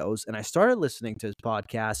his shows and I started listening to his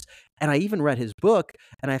podcast and I even read his book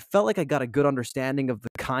and I felt like I got a good understanding of the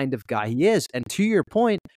kind of guy he is. And to your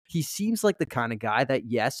point, he seems like the kind of guy that,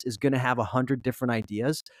 yes, is going to have 100 different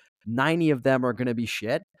ideas. 90 of them are going to be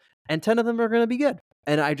shit and 10 of them are going to be good.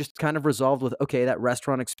 And I just kind of resolved with, okay, that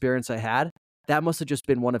restaurant experience I had, that must have just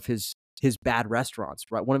been one of his bad restaurants,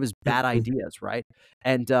 right? One of his bad Mhm. ideas, right?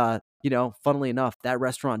 And funnily enough, that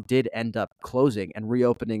restaurant did end up closing and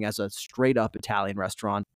reopening as a straight up Italian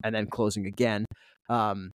restaurant and then closing again.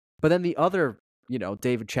 But then the other,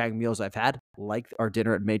 David Chang meals I've had, like our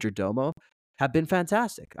dinner at Major Domo, have been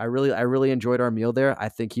fantastic. I really enjoyed our meal there. I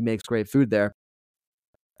think he makes great food there.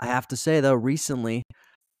 I have to say though, recently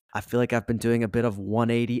I feel like I've been doing a bit of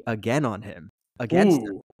 180 again on him, against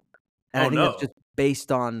him. Ooh. And I Oh, think that's no. just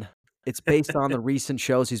based on the recent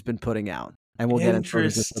shows he's been putting out, and we'll get into those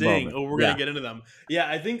in just a Interesting. moment. Oh, we're gonna Yeah. get into them. Yeah,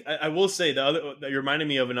 I think I will say the other that you reminded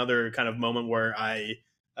me of another kind of moment where I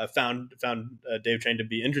found Dave Chang to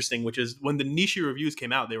be interesting, which is when the Nishi reviews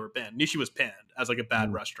came out, they were banned. Nishi was panned as like a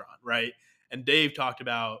bad Mm. restaurant, right? And Dave talked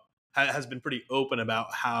about has been pretty open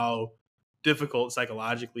about how difficult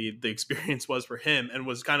psychologically the experience was for him, and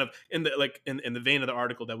was kind of in the in the vein of the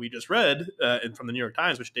article that we just read and from the New York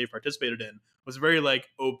Times, which Dave participated in, was very like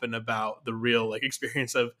open about the real like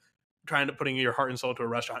experience of trying to putting your heart and soul to a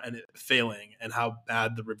restaurant and it failing and how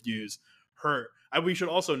bad the reviews hurt. We should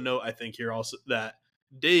also note, I think, here also that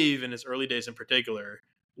Dave in his early days in particular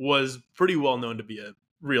was pretty well known to be a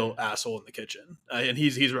real asshole in the kitchen, and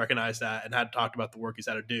he's recognized that and had talked about the work he's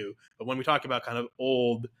had to do. But when we talk about kind of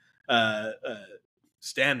old uh, uh,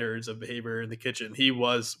 standards of behavior in the kitchen, he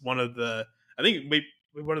was one of the I think maybe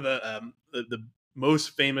one of the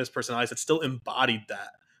most famous personalities that still embodied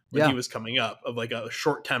that when he Yeah. was coming up, of like a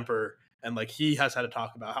short temper, and like he has had to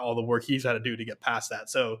talk about how all the work he's had to do to get past that.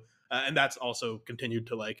 So and that's also continued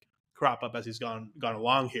to like crop up as he's gone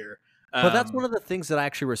along here. But that's one Um, of the things that I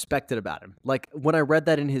actually respected about him. Like, when I read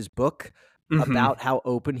that in his book mhm. about how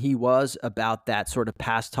open he was about that sort of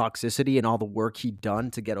past toxicity and all the work he'd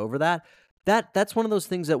done to get over that, that's one of those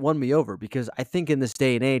things that won me over because I think in this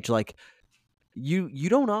day and age, like, you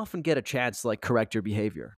don't often get a chance to like correct your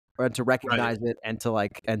behavior or to Right. recognize it and to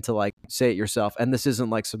like say it yourself. And this isn't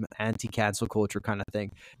like some anti-cancel culture kind of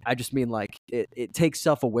thing. I just mean like it takes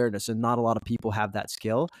self-awareness and not a lot of people have that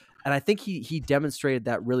skill. And I think he demonstrated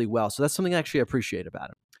that really well. So that's something I actually appreciate about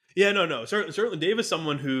him. Yeah, no. Certainly, Dave is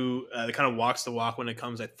someone who kind of walks the walk when it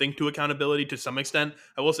comes, I think, to accountability to some extent.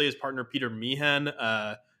 I will say his partner Peter Meehan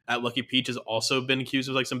at Lucky Peach has also been accused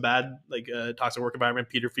of like some bad, like toxic work environment.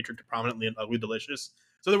 Peter featured prominently in Ugly Delicious,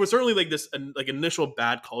 so there was certainly like this like initial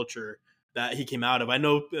bad culture that he came out of. I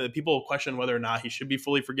know people question whether or not he should be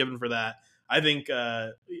fully forgiven for that. I think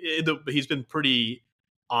he's been pretty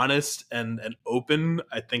honest and open,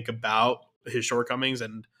 I think, about his shortcomings,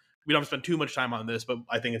 and we don't spend too much time on this, but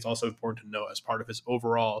I think it's also important to know as part of his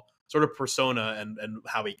overall sort of persona and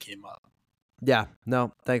how he came up. Yeah,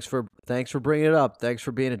 no, thanks for bringing it up. Thanks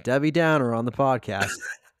for being a Debbie Downer on the podcast.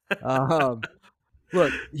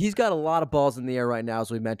 Look, he's got a lot of balls in the air right now,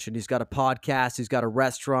 as we mentioned. He's got a podcast, he's got a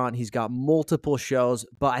restaurant, he's got multiple shows.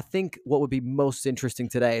 But I think what would be most interesting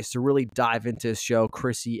today is to really dive into his show,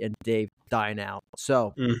 Chrissy and Dave Dine Out.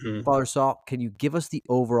 So, Father Saul, can you give us the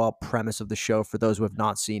overall premise of the show for those who have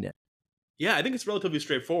not seen it? Yeah, I think it's relatively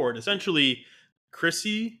straightforward. Essentially,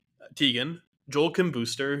 Chrissy Teigen, Joel Kim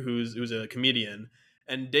Booster, who's a comedian,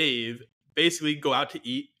 and Dave basically go out to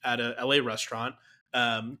eat at a LA restaurant.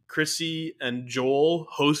 Chrissy and Joel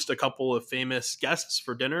host a couple of famous guests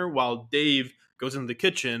for dinner, while Dave goes into the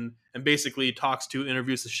kitchen and basically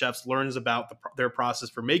interviews the chefs, learns about their process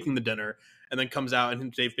for making the dinner, and then comes out,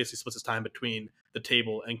 and Dave basically splits his time between the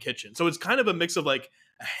table and kitchen. So it's kind of a mix of like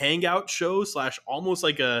a hangout show / almost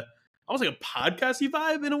like a podcasty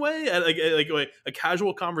vibe in a way, like a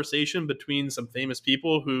casual conversation between some famous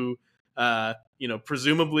people who,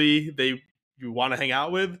 presumably you want to hang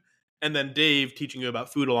out with, and then Dave teaching you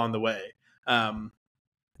about food along the way.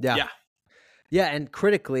 Yeah, and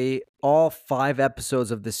critically, all 5 episodes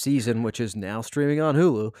of the season, which is now streaming on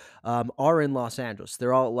Hulu, are in Los Angeles.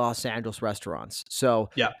 They're all Los Angeles restaurants. So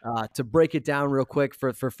to break it down real quick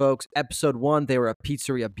for folks, episode 1, they were at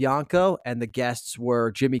Pizzeria Bianco, and the guests were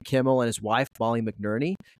Jimmy Kimmel and his wife, Molly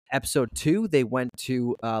McNerney. Episode 2, they went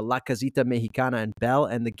to La Casita Mexicana in Bell,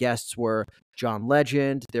 and the guests were John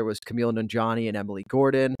Legend, there was Camille Nanjiani and Emily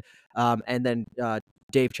Gordon, and then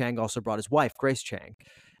Dave Chang also brought his wife, Grace Chang.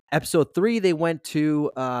 Episode 3, they went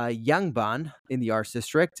to Yangban in the Arts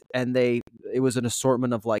District, and it was an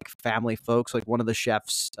assortment of like family folks. Like one of the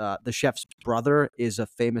chef's brother is a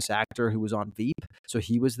famous actor who was on Veep, so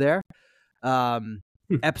he was there.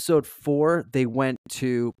 Episode 4, they went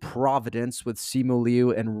to Providence with Simu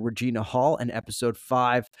Liu and Regina Hall, and episode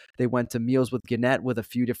 5, they went to Meals with Gannett with a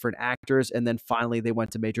few different actors, and then finally they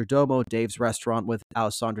went to Major Domo, Dave's restaurant, with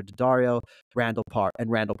Alessandra Daddario, Randall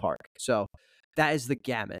Park. So that is the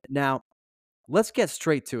gamut. Now, let's get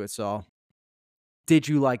straight to it, Saul. Did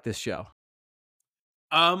you like this show?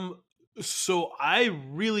 So I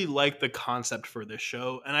really liked the concept for this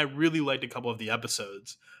show, and I really liked a couple of the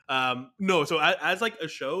episodes. So as like a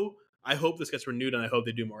show, I hope this gets renewed, and I hope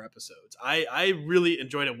they do more episodes. I really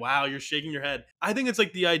enjoyed it. Wow, you're shaking your head. I think it's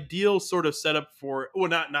like the ideal sort of setup for,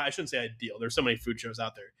 I shouldn't say ideal. There's so many food shows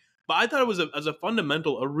out there. But I thought it was as a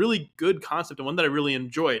fundamental, a really good concept, and one that I really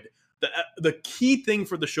enjoyed. The key thing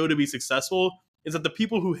for the show to be successful is that the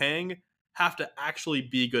people who hang have to actually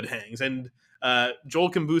be good hangs. And Joel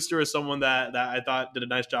Kim Booster is someone that I thought did a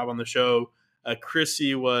nice job on the show.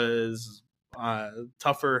 Chrissy was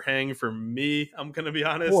tougher hang for me, I'm going to be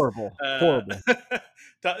honest. Horrible. A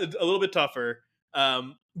little bit tougher.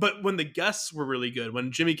 But when the guests were really good,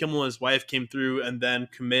 when Jimmy Kimmel and his wife came through, and then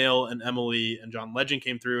Kumail and Emily and John Legend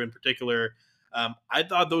came through in particular, I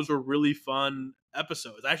thought those were really fun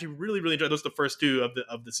episodes. I actually really, really enjoyed those, the first 2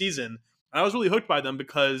 of the season. And I was really hooked by them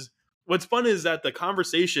because what's fun is that the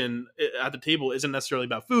conversation at the table isn't necessarily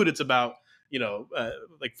about food. It's about,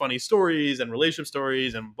 like funny stories and relationship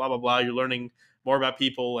stories and blah, blah, blah. You're learning more about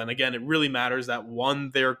people. And again, it really matters that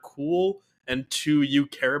 1, they're cool, and 2, you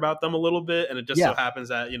care about them a little bit. And it just so happens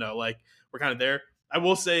that, we're kind of there. I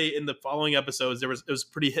will say in the following episodes, it was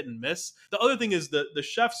pretty hit and miss. The other thing is the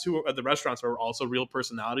chefs who are at the restaurants are also real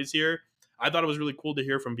personalities here. I thought it was really cool to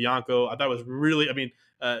hear from Bianco. I thought it was really,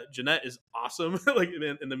 Jeanette is awesome. Like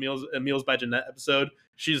in the Meals by Jeanette episode,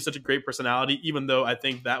 she's such a great personality, even though I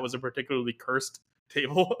think that was a particularly cursed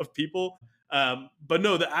table of people. But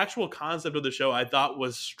no, the actual concept of the show I thought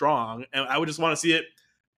was strong, and I would just want to see it.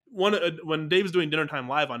 When Dave's doing Dinner Time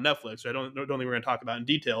Live on Netflix, which I don't think we're going to talk about in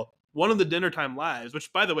detail. One of the Dinner Time Lives,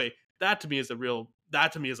 which by the way, that to me is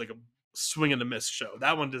like a swing and a miss show.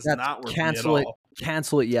 That one does not work for me at all.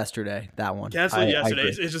 Cancel it yesterday. That one. Cancel it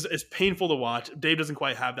yesterday. It's painful to watch. Dave doesn't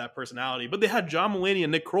quite have that personality. But they had John Mulaney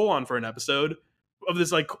and Nick Kroll on for an episode of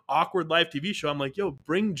this like awkward live TV show. I'm like, yo,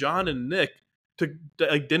 bring John and Nick to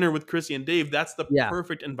like dinner with Chrissy and Dave. That's the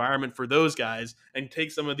perfect environment for those guys, and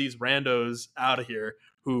take some of these randos out of here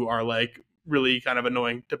who are like really kind of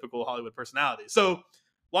annoying, typical Hollywood personalities. So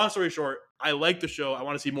long story short, I like the show. I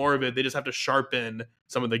want to see more of it. They just have to sharpen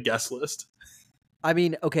some of the guest list. I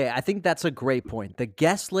mean, okay, I think that's a great point. The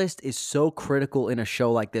guest list is so critical in a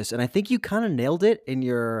show like this, and I think you kind of nailed it in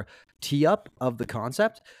your tee-up of the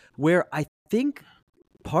concept, where I think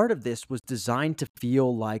part of this was designed to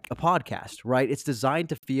feel like a podcast, right? It's designed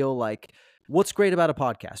to feel like, what's great about a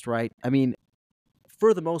podcast, right? I mean,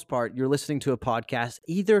 for the most part, you're listening to a podcast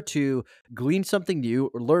either to glean something new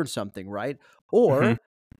or learn something, right? Or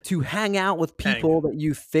to hang out with people that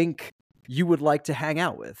you think you would like to hang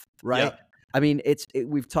out with, right? Yeah. I mean,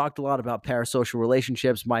 we've talked a lot about parasocial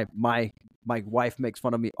relationships. My wife makes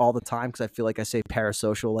fun of me all the time because I feel like I say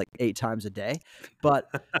parasocial like 8 times a day. But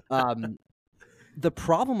the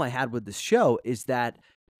problem I had with this show is that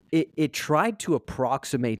it tried to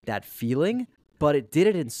approximate that feeling, but it did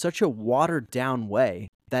it in such a watered down way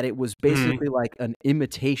that it was basically like an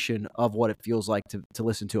imitation of what it feels like to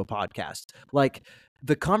listen to a podcast. Like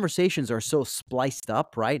the conversations are so spliced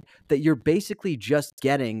up, right? That you're basically just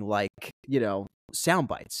getting like, sound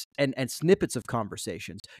bites and snippets of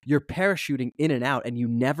conversations. You're parachuting in and out and you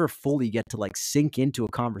never fully get to like sink into a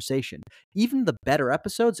conversation. Even the better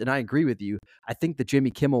episodes, and I agree with you, I think the Jimmy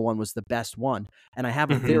Kimmel one was the best one. And I have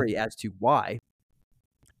a theory as to why.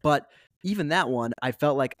 But even that one, I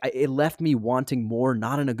felt like it left me wanting more,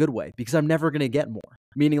 not in a good way, because I'm never going to get more.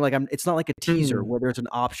 Meaning like it's not like a teaser where there's an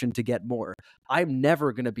option to get more. I'm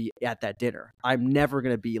never going to be at that dinner. I'm never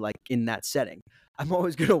going to be like in that setting. I'm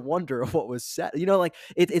always going to wonder what was said. Like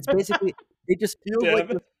it's basically, it just feels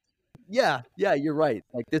like, yeah, you're right.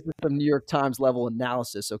 Like this is some New York Times level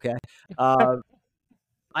analysis. Okay.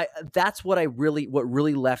 That's what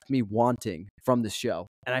really left me wanting from this show.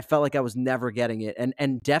 And I felt like I was never getting it.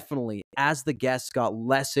 And definitely as the guests got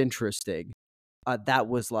less interesting, that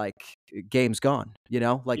was like game's gone,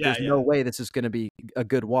 there's no way this is going to be a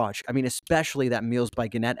good watch. I mean, especially that Meals by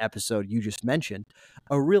Gannett episode you just mentioned,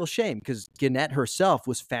 a real shame because Gannett herself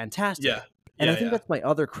was fantastic. Yeah. And I think that's my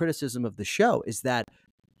other criticism of the show is that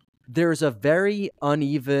there's a very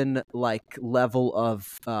uneven like level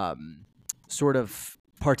of sort of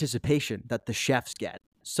participation that the chefs get.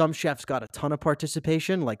 Some chefs got a ton of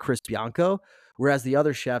participation, like Chris Bianco, whereas the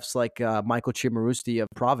other chefs, like Michael Cimarusti of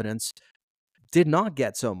Providence, did not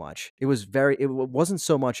get so much. It wasn't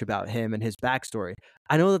so much about him and his backstory.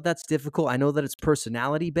 I know that that's difficult. I know that it's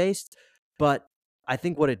personality based, but I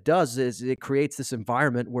think what it does is it creates this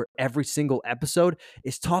environment where every single episode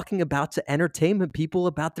is talking about to entertainment people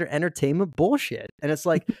about their entertainment bullshit. And it's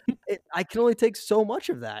like, I can only take so much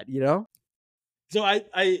of that, So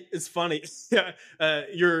it's funny.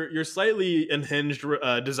 Your slightly unhinged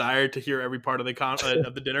desire to hear every part of the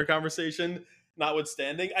of the dinner conversation,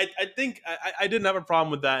 notwithstanding, I think I didn't have a problem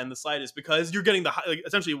with that in the slightest because you're getting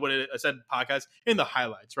essentially what I said podcast in the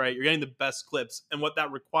highlights, right? You're getting the best clips, and what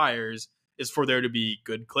that requires is for there to be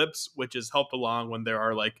good clips, which is helped along when there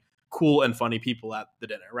are like cool and funny people at the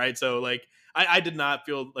dinner, right? So like I did not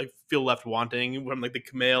feel left wanting from like the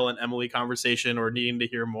Camille and Emily conversation or needing to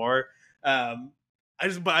hear more. I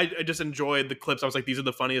just enjoyed the clips. I was like, these are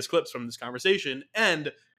the funniest clips from this conversation.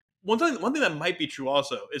 And one thing that might be true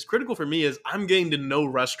also is critical for me is I'm getting to know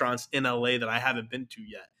restaurants in LA that I haven't been to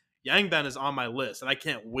yet. Yangban is on my list and I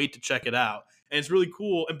can't wait to check it out. And it's really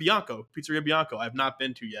cool. And Bianco, Pizzeria Bianco, I've not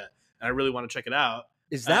been to yet. And I really want to check it out.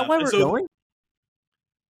 Is that why we're going?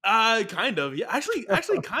 Kind of. Yeah. Actually,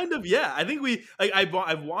 kind of. Yeah. I think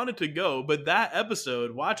I've wanted to go, but that episode,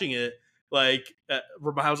 watching it, I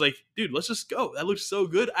was like, dude, let's just go. That looks so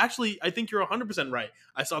good. Actually, I think you're 100% right.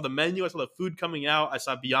 I saw the menu. I saw the food coming out. I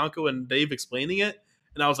saw Bianco and Dave explaining it.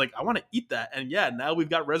 And I was like, I want to eat that. And yeah, now we've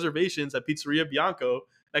got reservations at Pizzeria Bianco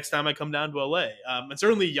next time I come down to LA. And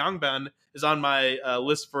certainly Yangban is on my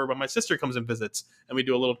list for when my sister comes and visits. And we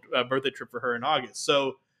do a little birthday trip for her in August.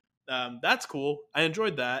 So that's cool. I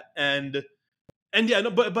enjoyed that. And yeah, no,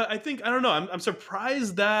 but I think, I don't know. I'm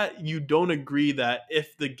surprised that you don't agree that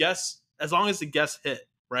if the guests, as long as the guests hit,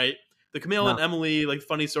 right? The Camille and Emily, like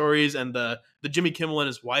funny stories, and the Jimmy Kimmel and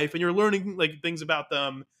his wife, and you're learning like things about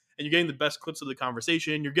them, and you're getting the best clips of the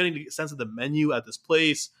conversation. You're getting the sense of the menu at this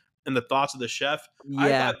place and the thoughts of the chef. Yeah. I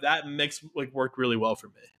thought that mix worked really well for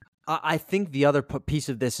me. I think the other piece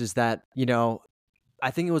of this is that,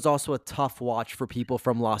 I think it was also a tough watch for people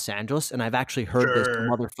from Los Angeles, and I've actually heard this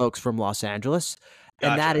from other folks from Los Angeles,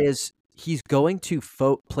 and that is he's going to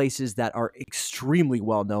places that are extremely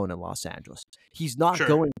well known in Los Angeles. He's not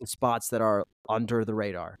going to spots that are under the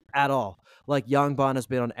radar at all. Like Yangban has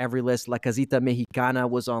been on every list. La Casita Mexicana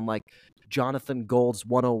was on like Jonathan Gold's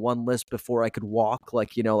 101 list before I could walk.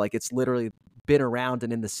 It's literally been around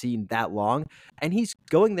and in the scene that long, and he's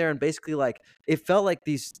going there and basically it felt like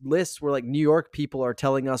these lists were like New York people are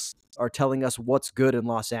telling us what's good in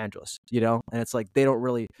Los Angeles, and it's like they don't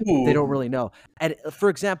really know. And for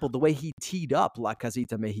example, the way he teed up La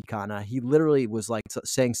Casita Mexicana, he literally was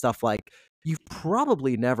saying stuff like, you've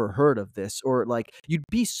probably never heard of this, or like you'd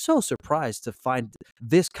be so surprised to find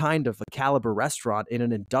this kind of a caliber restaurant in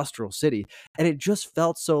an industrial city. And it just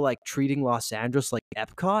felt so like treating Los Angeles like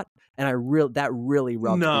Epcot. And that really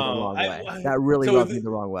rubbed me the No, wrong way. That really rubbed me the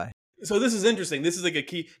wrong way. So this is interesting. This is like a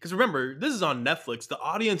key because remember, this is on Netflix. The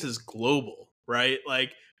audience is global, right?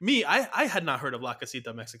 Like me, I had not heard of La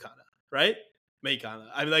Casita Mexicana, right? Mexicana.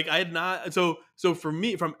 I had not. So for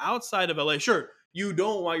me, from outside of LA, sure, you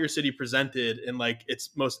don't want your city presented in like its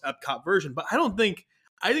most Epcot version, but I think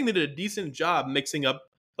they did a decent job mixing up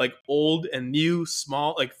like old and new,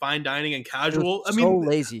 small, like fine dining and casual.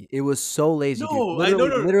 Lazy. It was so lazy, dude. No,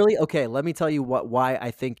 Literally. Okay, let me tell you why I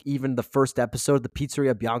think even the first episode, the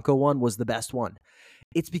Pizzeria Bianco one, was the best one.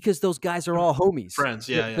 It's because those guys are all homies. Friends,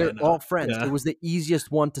 They're all friends. Yeah. It was the easiest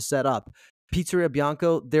one to set up. Pizzeria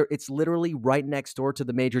Bianco, it's literally right next door to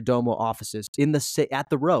the Major Domo offices at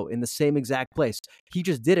the row in the same exact place. He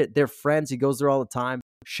just did it. They're friends. He goes there all the time.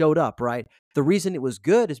 Showed up, right? The reason it was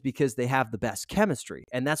good is because they have the best chemistry,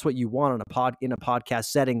 and that's what you want in a podcast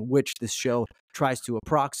setting, which this show tries to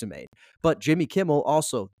approximate. But Jimmy Kimmel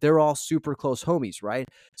also, they're all super close homies, right?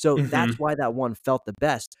 So that's why that one felt the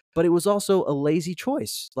best. But it was also a lazy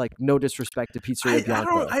choice. Like, no disrespect to Pizzeria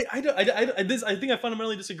Bianco. I think I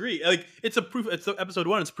fundamentally disagree. Like, it's episode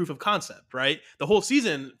 1. It's proof of concept, right? The whole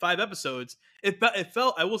season, 5 episodes. It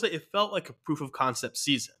felt like a proof of concept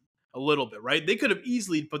season. A little bit, right? They could have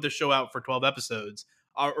easily put the show out for 12 episodes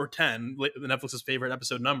or 10, Netflix's favorite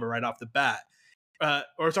episode number right off the bat.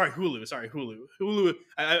 Hulu. Hulu.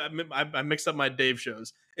 I mixed up my Dave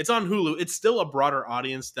shows. It's on Hulu. It's still a broader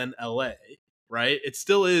audience than LA, right? It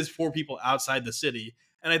still is for people outside the city.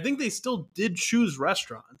 And I think they still did choose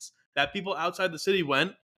restaurants that people outside the city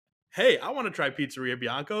went, hey, I want to try Pizzeria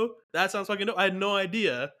Bianco. That sounds fucking dope. I had no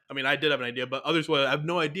idea. I mean, I did have an idea, but others would have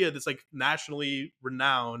no idea this like nationally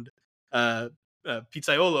renowned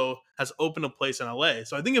pizzaiolo has opened a place in LA.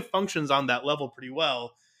 So I think it functions on that level pretty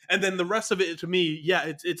well. And then the rest of it, to me,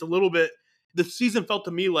 yeah, it's a little bit. The season felt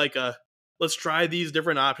to me like let's try these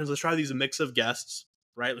different options. Let's try these mix of guests,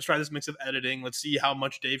 right? Let's try this mix of editing. Let's see how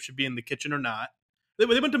much Dave should be in the kitchen or not. They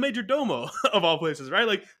went to Major Domo of all places, right?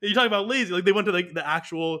 Like you talk about lazy, like they went to like the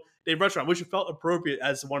actual Dave restaurant, which felt appropriate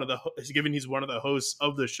as given he's one of the hosts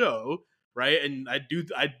of the show, right? And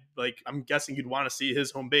I'm guessing you'd want to see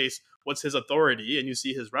his home base. What's his authority? And you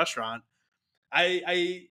see his restaurant.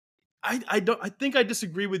 I think I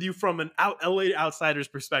disagree with you from an LA outsider's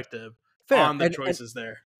perspective. Fair. On the choices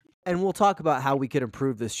there. And we'll talk about how we could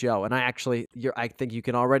improve this show. And I think you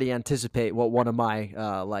can already anticipate what one of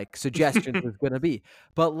my suggestions is going to be.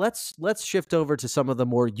 But let's shift over to some of the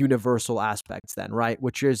more universal aspects then, right?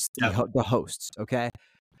 Which is the hosts. Okay,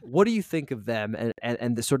 what do you think of them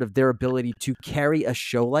and the sort of their ability to carry a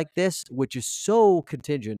show like this, which is so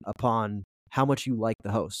contingent upon how much you like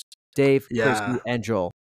the host, Dave, Chrissy, and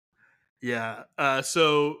Joel? Yeah.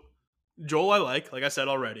 So Joel, I like I said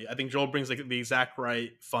already. I think Joel brings like the exact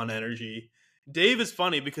right fun energy. Dave is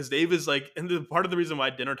funny because Dave is like, and part of the reason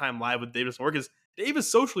why Dinner Time Live with Dave doesn't work is Dave is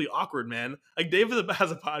socially awkward, man. Like Dave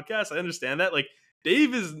has a podcast. I understand that. Like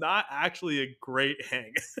Dave is not actually a great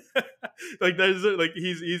hang. Like there's like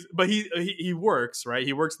but he works, right?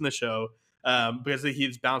 He works in the show because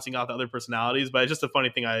he's bouncing off the other personalities. But it's just a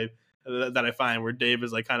funny thing that I find where Dave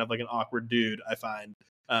is like kind of like an awkward dude. I find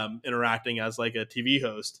interacting as like a TV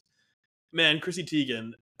host. Man, Chrissy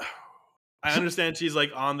Teigen, I understand she's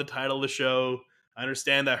like on the title of the show. I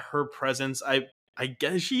understand that her presence, I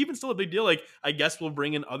guess, is she even still a big deal? Like, I guess we'll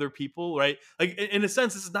bring in other people, right? Like, in a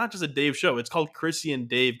sense, this is not just a Dave show. It's called Chrissy and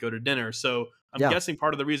Dave Go to Dinner. So I'm guessing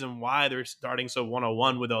part of the reason why they're starting so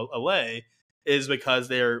 101 with LA is because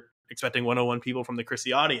they're expecting 101 people from the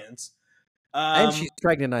Chrissy audience. And she's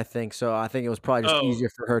pregnant, I think. So I think it was probably just easier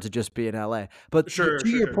for her to just be in LA. But to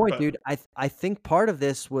your point, dude, I think part of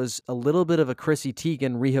this was a little bit of a Chrissy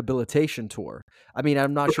Teigen rehabilitation tour. I mean,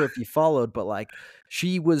 I'm not sure if you followed, but like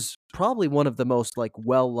she was probably one of the most like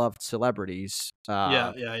well-loved celebrities.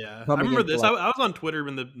 Yeah. I remember this. I was on Twitter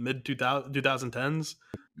in the mid 2010s.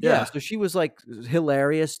 Yeah. So she was like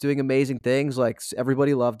hilarious, doing amazing things. Like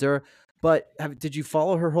everybody loved her. But did you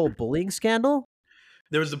follow her whole bullying scandal?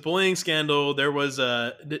 There was a bullying scandal. There was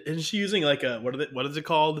isn't she using like a what is it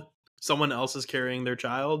called? Someone else is carrying their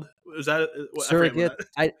child. Was that surrogate?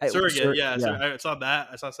 Surrogate. Yeah. I saw that.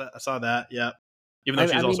 I saw that. Yeah. Even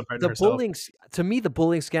though she's also pregnant herself. To me, the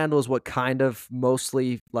bullying scandal is what kind of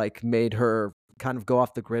mostly like made her kind of go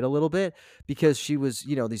off the grid a little bit, because she was,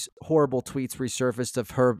 these horrible tweets resurfaced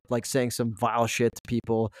of her like saying some vile shit to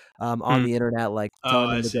people on the internet, like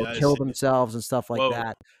telling them to go kill themselves and stuff like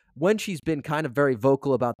that. when she's been kind of very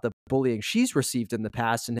vocal about the bullying she's received in the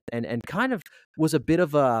past and kind of was a bit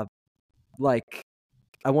of a, like,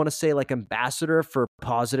 I want to say like ambassador for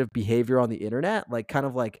positive behavior on the internet, like kind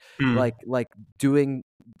of like doing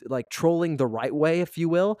like trolling the right way, if you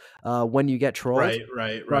will, when you get trolled.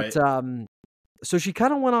 Right. But so she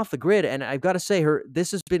kind of went off the grid, and I've got to say,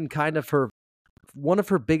 this has been kind of one of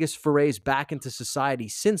her biggest forays back into society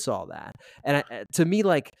since all that. And to me,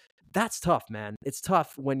 like, that's tough, man. It's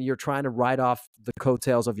tough when you're trying to ride off the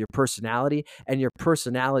coattails of your personality, and your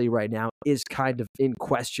personality right now is kind of in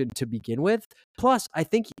question to begin with. Plus, I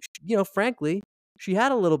think, frankly, she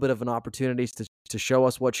had a little bit of an opportunity to show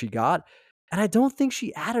us what she got, and I don't think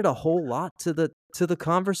she added a whole lot to the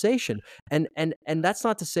conversation. And that's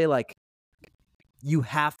not to say like you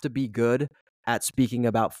have to be good at speaking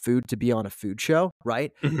about food to be on a food show,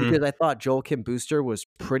 right? Because I thought Joel Kim Booster was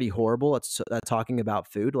pretty horrible at talking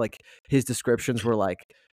about food. Like, his descriptions were like,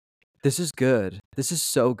 "This is good. This is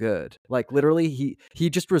so good." Like, literally, he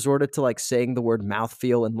just resorted to like saying the word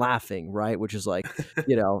mouthfeel and laughing, right? Which is like,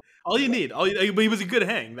 all you need. But he was a good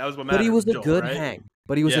hang. That was what mattered. But he was a Joel, good right? hang.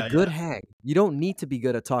 But he was a good hang. You don't need to be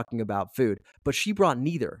good at talking about food. But she brought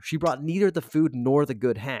neither. She brought neither the food nor the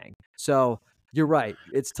good hang. So you're right.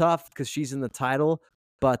 It's tough because she's in the title.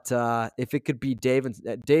 But if it could be Dave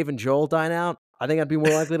and Joel Dine Out, I think I'd be more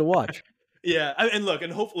likely to watch. Yeah, and look,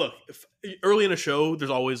 if early in a show,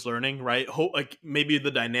 there's always learning, right? Like maybe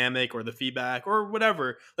the dynamic or the feedback or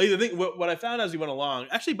whatever. Like the thing, what I found as we went along,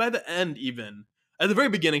 actually by the end, even at the very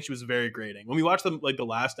beginning, she was very grating. When we watched the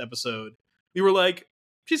last episode, we were like,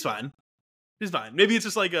 she's fine. Maybe it's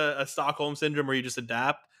just like a Stockholm syndrome where you just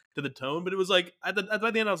adapt to the tone. But it was like by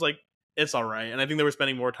the end, I was like, it's all right. And I think they were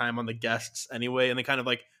spending more time on the guests anyway, and they kind of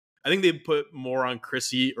like, I think they put more on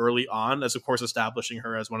Chrissy early on, as of course establishing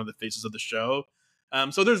her as one of the faces of the show.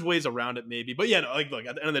 So there's ways around it maybe, but yeah, no, like look,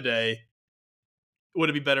 at the end of the day, would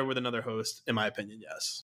it be better with another host? In my opinion,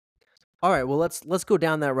 yes. All right, well let's go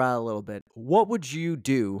down that route a little bit. What would you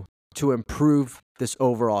do to improve this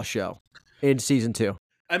overall show in season 2?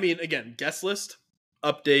 I mean, again, guest list,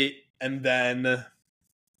 update, and then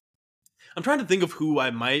I'm trying to think of who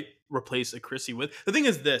I might replace a Chrissy with. The thing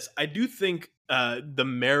is this, I do think the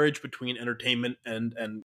marriage between entertainment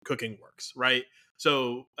and cooking works, right?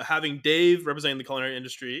 So having Dave representing the culinary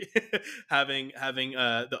industry, having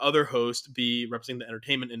the other host be representing the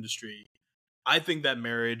entertainment industry, I think that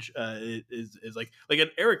marriage is like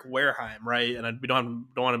an Eric Wareheim, right? And we don't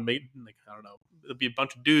want to make, like, I don't know, it'll be a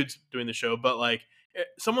bunch of dudes doing the show, but like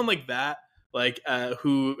someone like that, like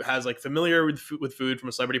who has like familiar with food from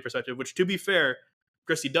a celebrity perspective, which to be fair,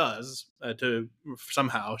 Chrissy does to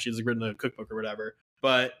somehow she's like written a cookbook or whatever,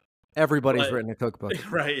 but everybody's written a cookbook,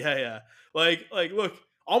 right? Yeah. Like look,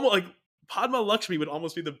 almost like Padma Lakshmi would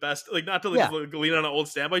almost be the best. Like not to like lean on an old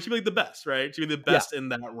standby, she'd be like the best, right? She'd be the best in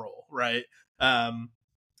that role, right? And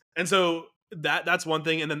so that's one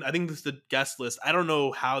thing. And then I think this is the guest list. I don't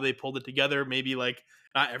know how they pulled it together. Maybe like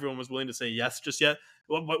not everyone was willing to say yes just yet.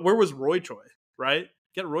 Where was Roy Choi, right?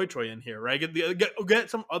 Get Roy Choi in here, right? Get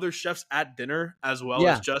some other chefs at dinner as well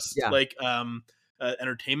as just like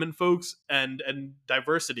entertainment folks and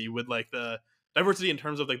diversity with like the diversity in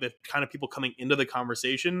terms of like the kind of people coming into the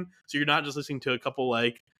conversation. So you're not just listening to a couple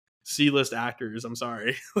like C-list actors, I'm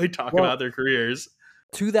sorry, like talk about their careers.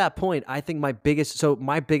 To that point, I think my biggest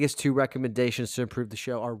 2 recommendations to improve the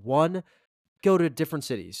show are, 1, go to different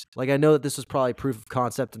cities. Like, I know that this was probably proof of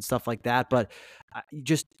concept and stuff like that, but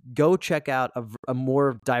just go check out a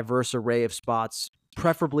more diverse array of spots,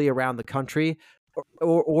 preferably around the country,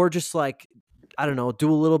 or just like, I don't know,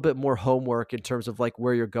 do a little bit more homework in terms of like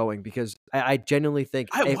where you're going, because I genuinely think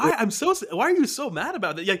why are you so mad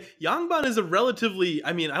about that? Like Yangban is a relatively,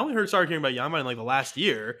 I mean, I only started hearing about Yangban in like the last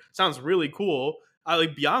year. Sounds really cool.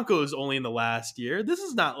 Like Bianco is only in the last year. This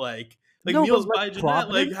is not like meals by Jeanette,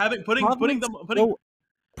 like putting them.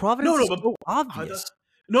 Providence is so obvious.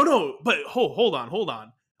 No, but hold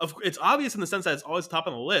on. It's obvious in the sense that it's always top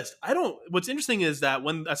on the list. What's interesting is that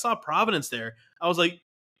when I saw Providence there, I was like,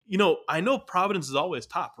 I know Providence is always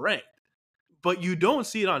top ranked, but you don't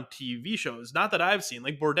see it on TV shows. Not that I've seen.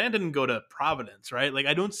 Like Bourdain didn't go to Providence, right? Like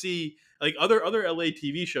I don't see like other LA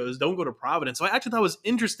TV shows don't go to Providence. So I actually thought it was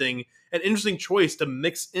an interesting choice to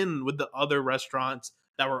mix in with the other restaurants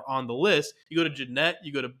that were on the list. You go to Jeanette,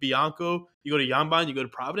 you go to Bianco, you go to Yangban, you go to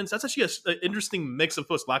Providence. That's actually an interesting mix of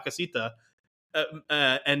post La Casita,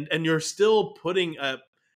 and you're still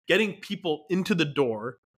getting people into the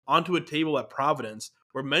door onto a table at Providence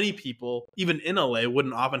where many people, even in LA,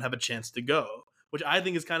 wouldn't often have a chance to go, which I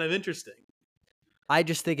think is kind of interesting. I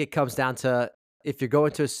just think it comes down to if you're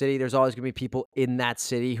going to a city, there's always going to be people in that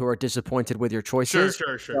city who are disappointed with your choices.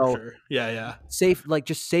 Sure. Yeah.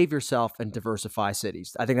 Just save yourself and diversify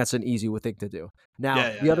cities. I think that's an easy thing to do.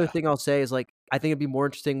 Now, the other thing I'll say is, like, I think it'd be more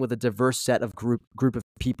interesting with a diverse set of group of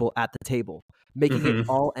people at the table. Making it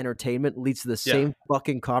all entertainment leads to the same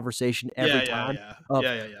fucking conversation every time.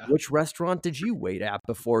 Which restaurant did you wait at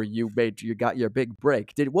before you got your big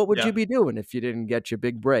break? What would you be doing if you didn't get your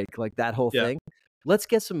big break? Like that whole thing. Let's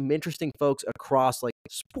get some interesting folks across like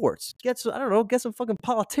sports. Get some fucking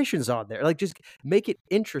politicians on there. Like just make it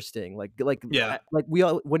interesting. Like we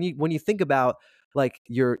all when you think about like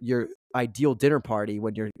your ideal dinner party,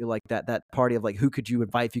 when you're like that party of like who could you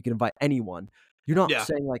invite if you can invite anyone. You're not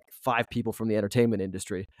saying like 5 people from the entertainment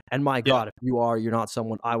industry. And my God, if you are, you're not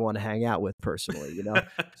someone I want to hang out with personally, you know?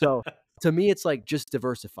 So to me, it's like just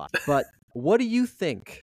diversify. But what do you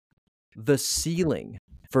think the ceiling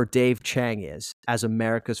for Dave Chang is as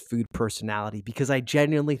America's food personality? Because I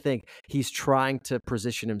genuinely think he's trying to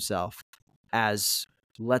position himself as,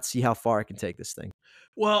 let's see how far I can take this thing.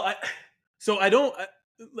 Well, I don't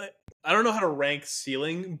know how to rank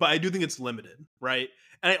ceiling, but I do think it's limited, right?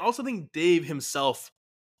 And I also think Dave himself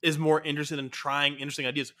is more interested in trying interesting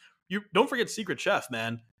ideas. You don't forget Secret Chef,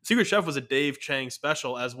 man. Secret Chef was a Dave Chang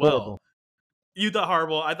special as well. Horrible. You thought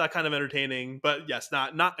horrible. I thought kind of entertaining, but yes,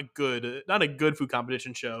 not a good food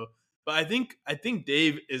competition show. But I think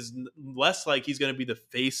Dave is less like he's going to be the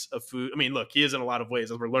face of food. I mean, look, he is in a lot of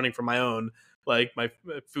ways, as we're learning from my own like my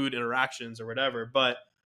food interactions or whatever. But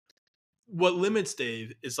what limits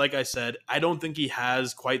Dave is, like I said, I don't think he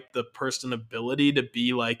has quite the personability to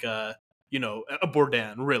be like a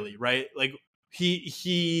Bourdain, really, right? Like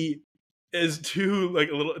he is too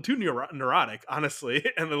neurotic, honestly,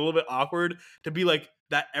 and a little bit awkward to be like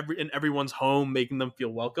that in everyone's home, making them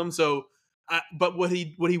feel welcome. So, but what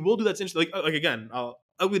he will do that's interesting, like again,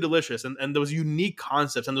 Ugly Delicious and those unique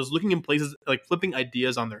concepts and those looking in places like flipping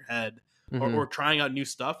ideas on their head or trying out new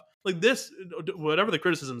stuff like this, whatever the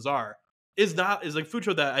criticisms are. Is like food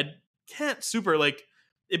show that I can't super like.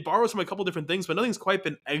 It borrows from a couple different things, but nothing's quite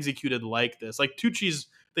been executed like this. Like Tucci's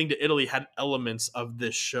thing to Italy had elements of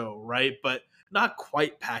this show, right? But not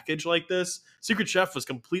quite packaged like this. Secret Chef was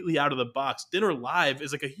completely out of the box. Dinner Live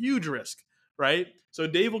is like a huge risk, right? So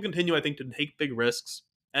Dave will continue, I think, to take big risks,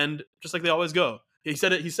 and just like they always go. He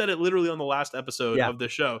said it literally on the last episode of the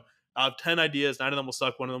show. 10 ideas, 9 of them will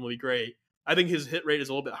suck, 1 of them will be great. I think his hit rate is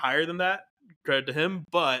a little bit higher than that. Credit to him,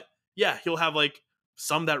 but yeah, he'll have like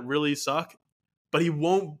some that really suck, but he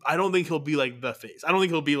won't. I don't think he'll be like the face. I don't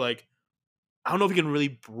think he'll be like. I don't know if he can really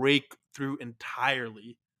break through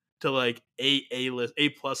entirely to like A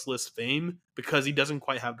plus list fame because he doesn't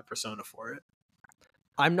quite have the persona for it.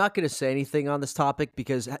 I'm not going to say anything on this topic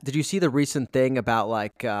because did you see the recent thing about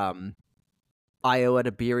like Ayo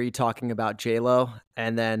Edebiri talking about J-Lo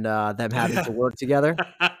and then them having to work together?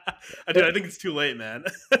 I think it's too late, man.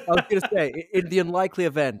 I was going to say, in the unlikely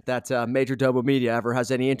event that Major Domo Media ever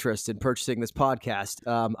has any interest in purchasing this podcast,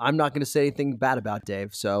 I'm not going to say anything bad about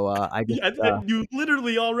Dave. So you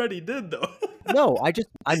literally already did, though. No, I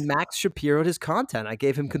Max Shapiro'd his content. I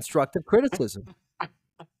gave him constructive criticism.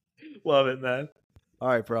 Love it, man. All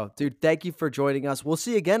right, bro. Dude, thank you for joining us. We'll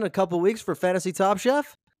see you again in a couple of weeks for Fantasy Top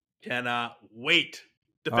Chef. Cannot wait.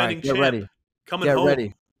 Defending champ. ready. Coming home. Get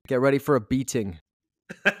ready. Get ready for a beating.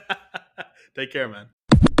 Take care, man.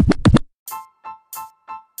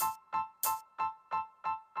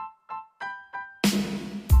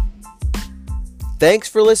 Thanks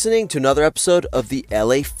for listening to another episode of the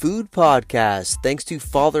LA Food Podcast. Thanks to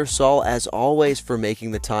Father Saul, as always, for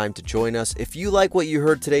making the time to join us. If you like what you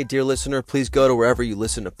heard today, dear listener, please go to wherever you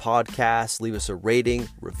listen to podcasts, leave us a rating,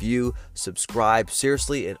 review, subscribe.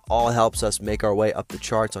 Seriously, it all helps us make our way up the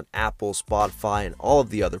charts on Apple, Spotify, and all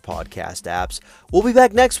of the other podcast apps. We'll be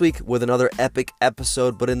back next week with another epic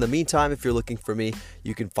episode, but in the meantime, if you're looking for me,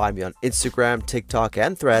 you can find me on Instagram, TikTok,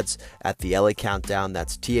 and Threads at the LA Countdown.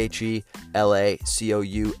 That's TheLaCountdown.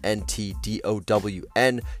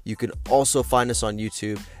 You can also find us on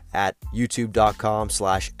YouTube at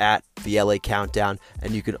youtube.com/@TheLACountdown.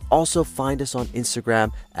 And you can also find us on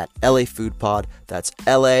Instagram at LA Food Pod. That's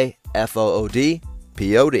LAFOODPOD.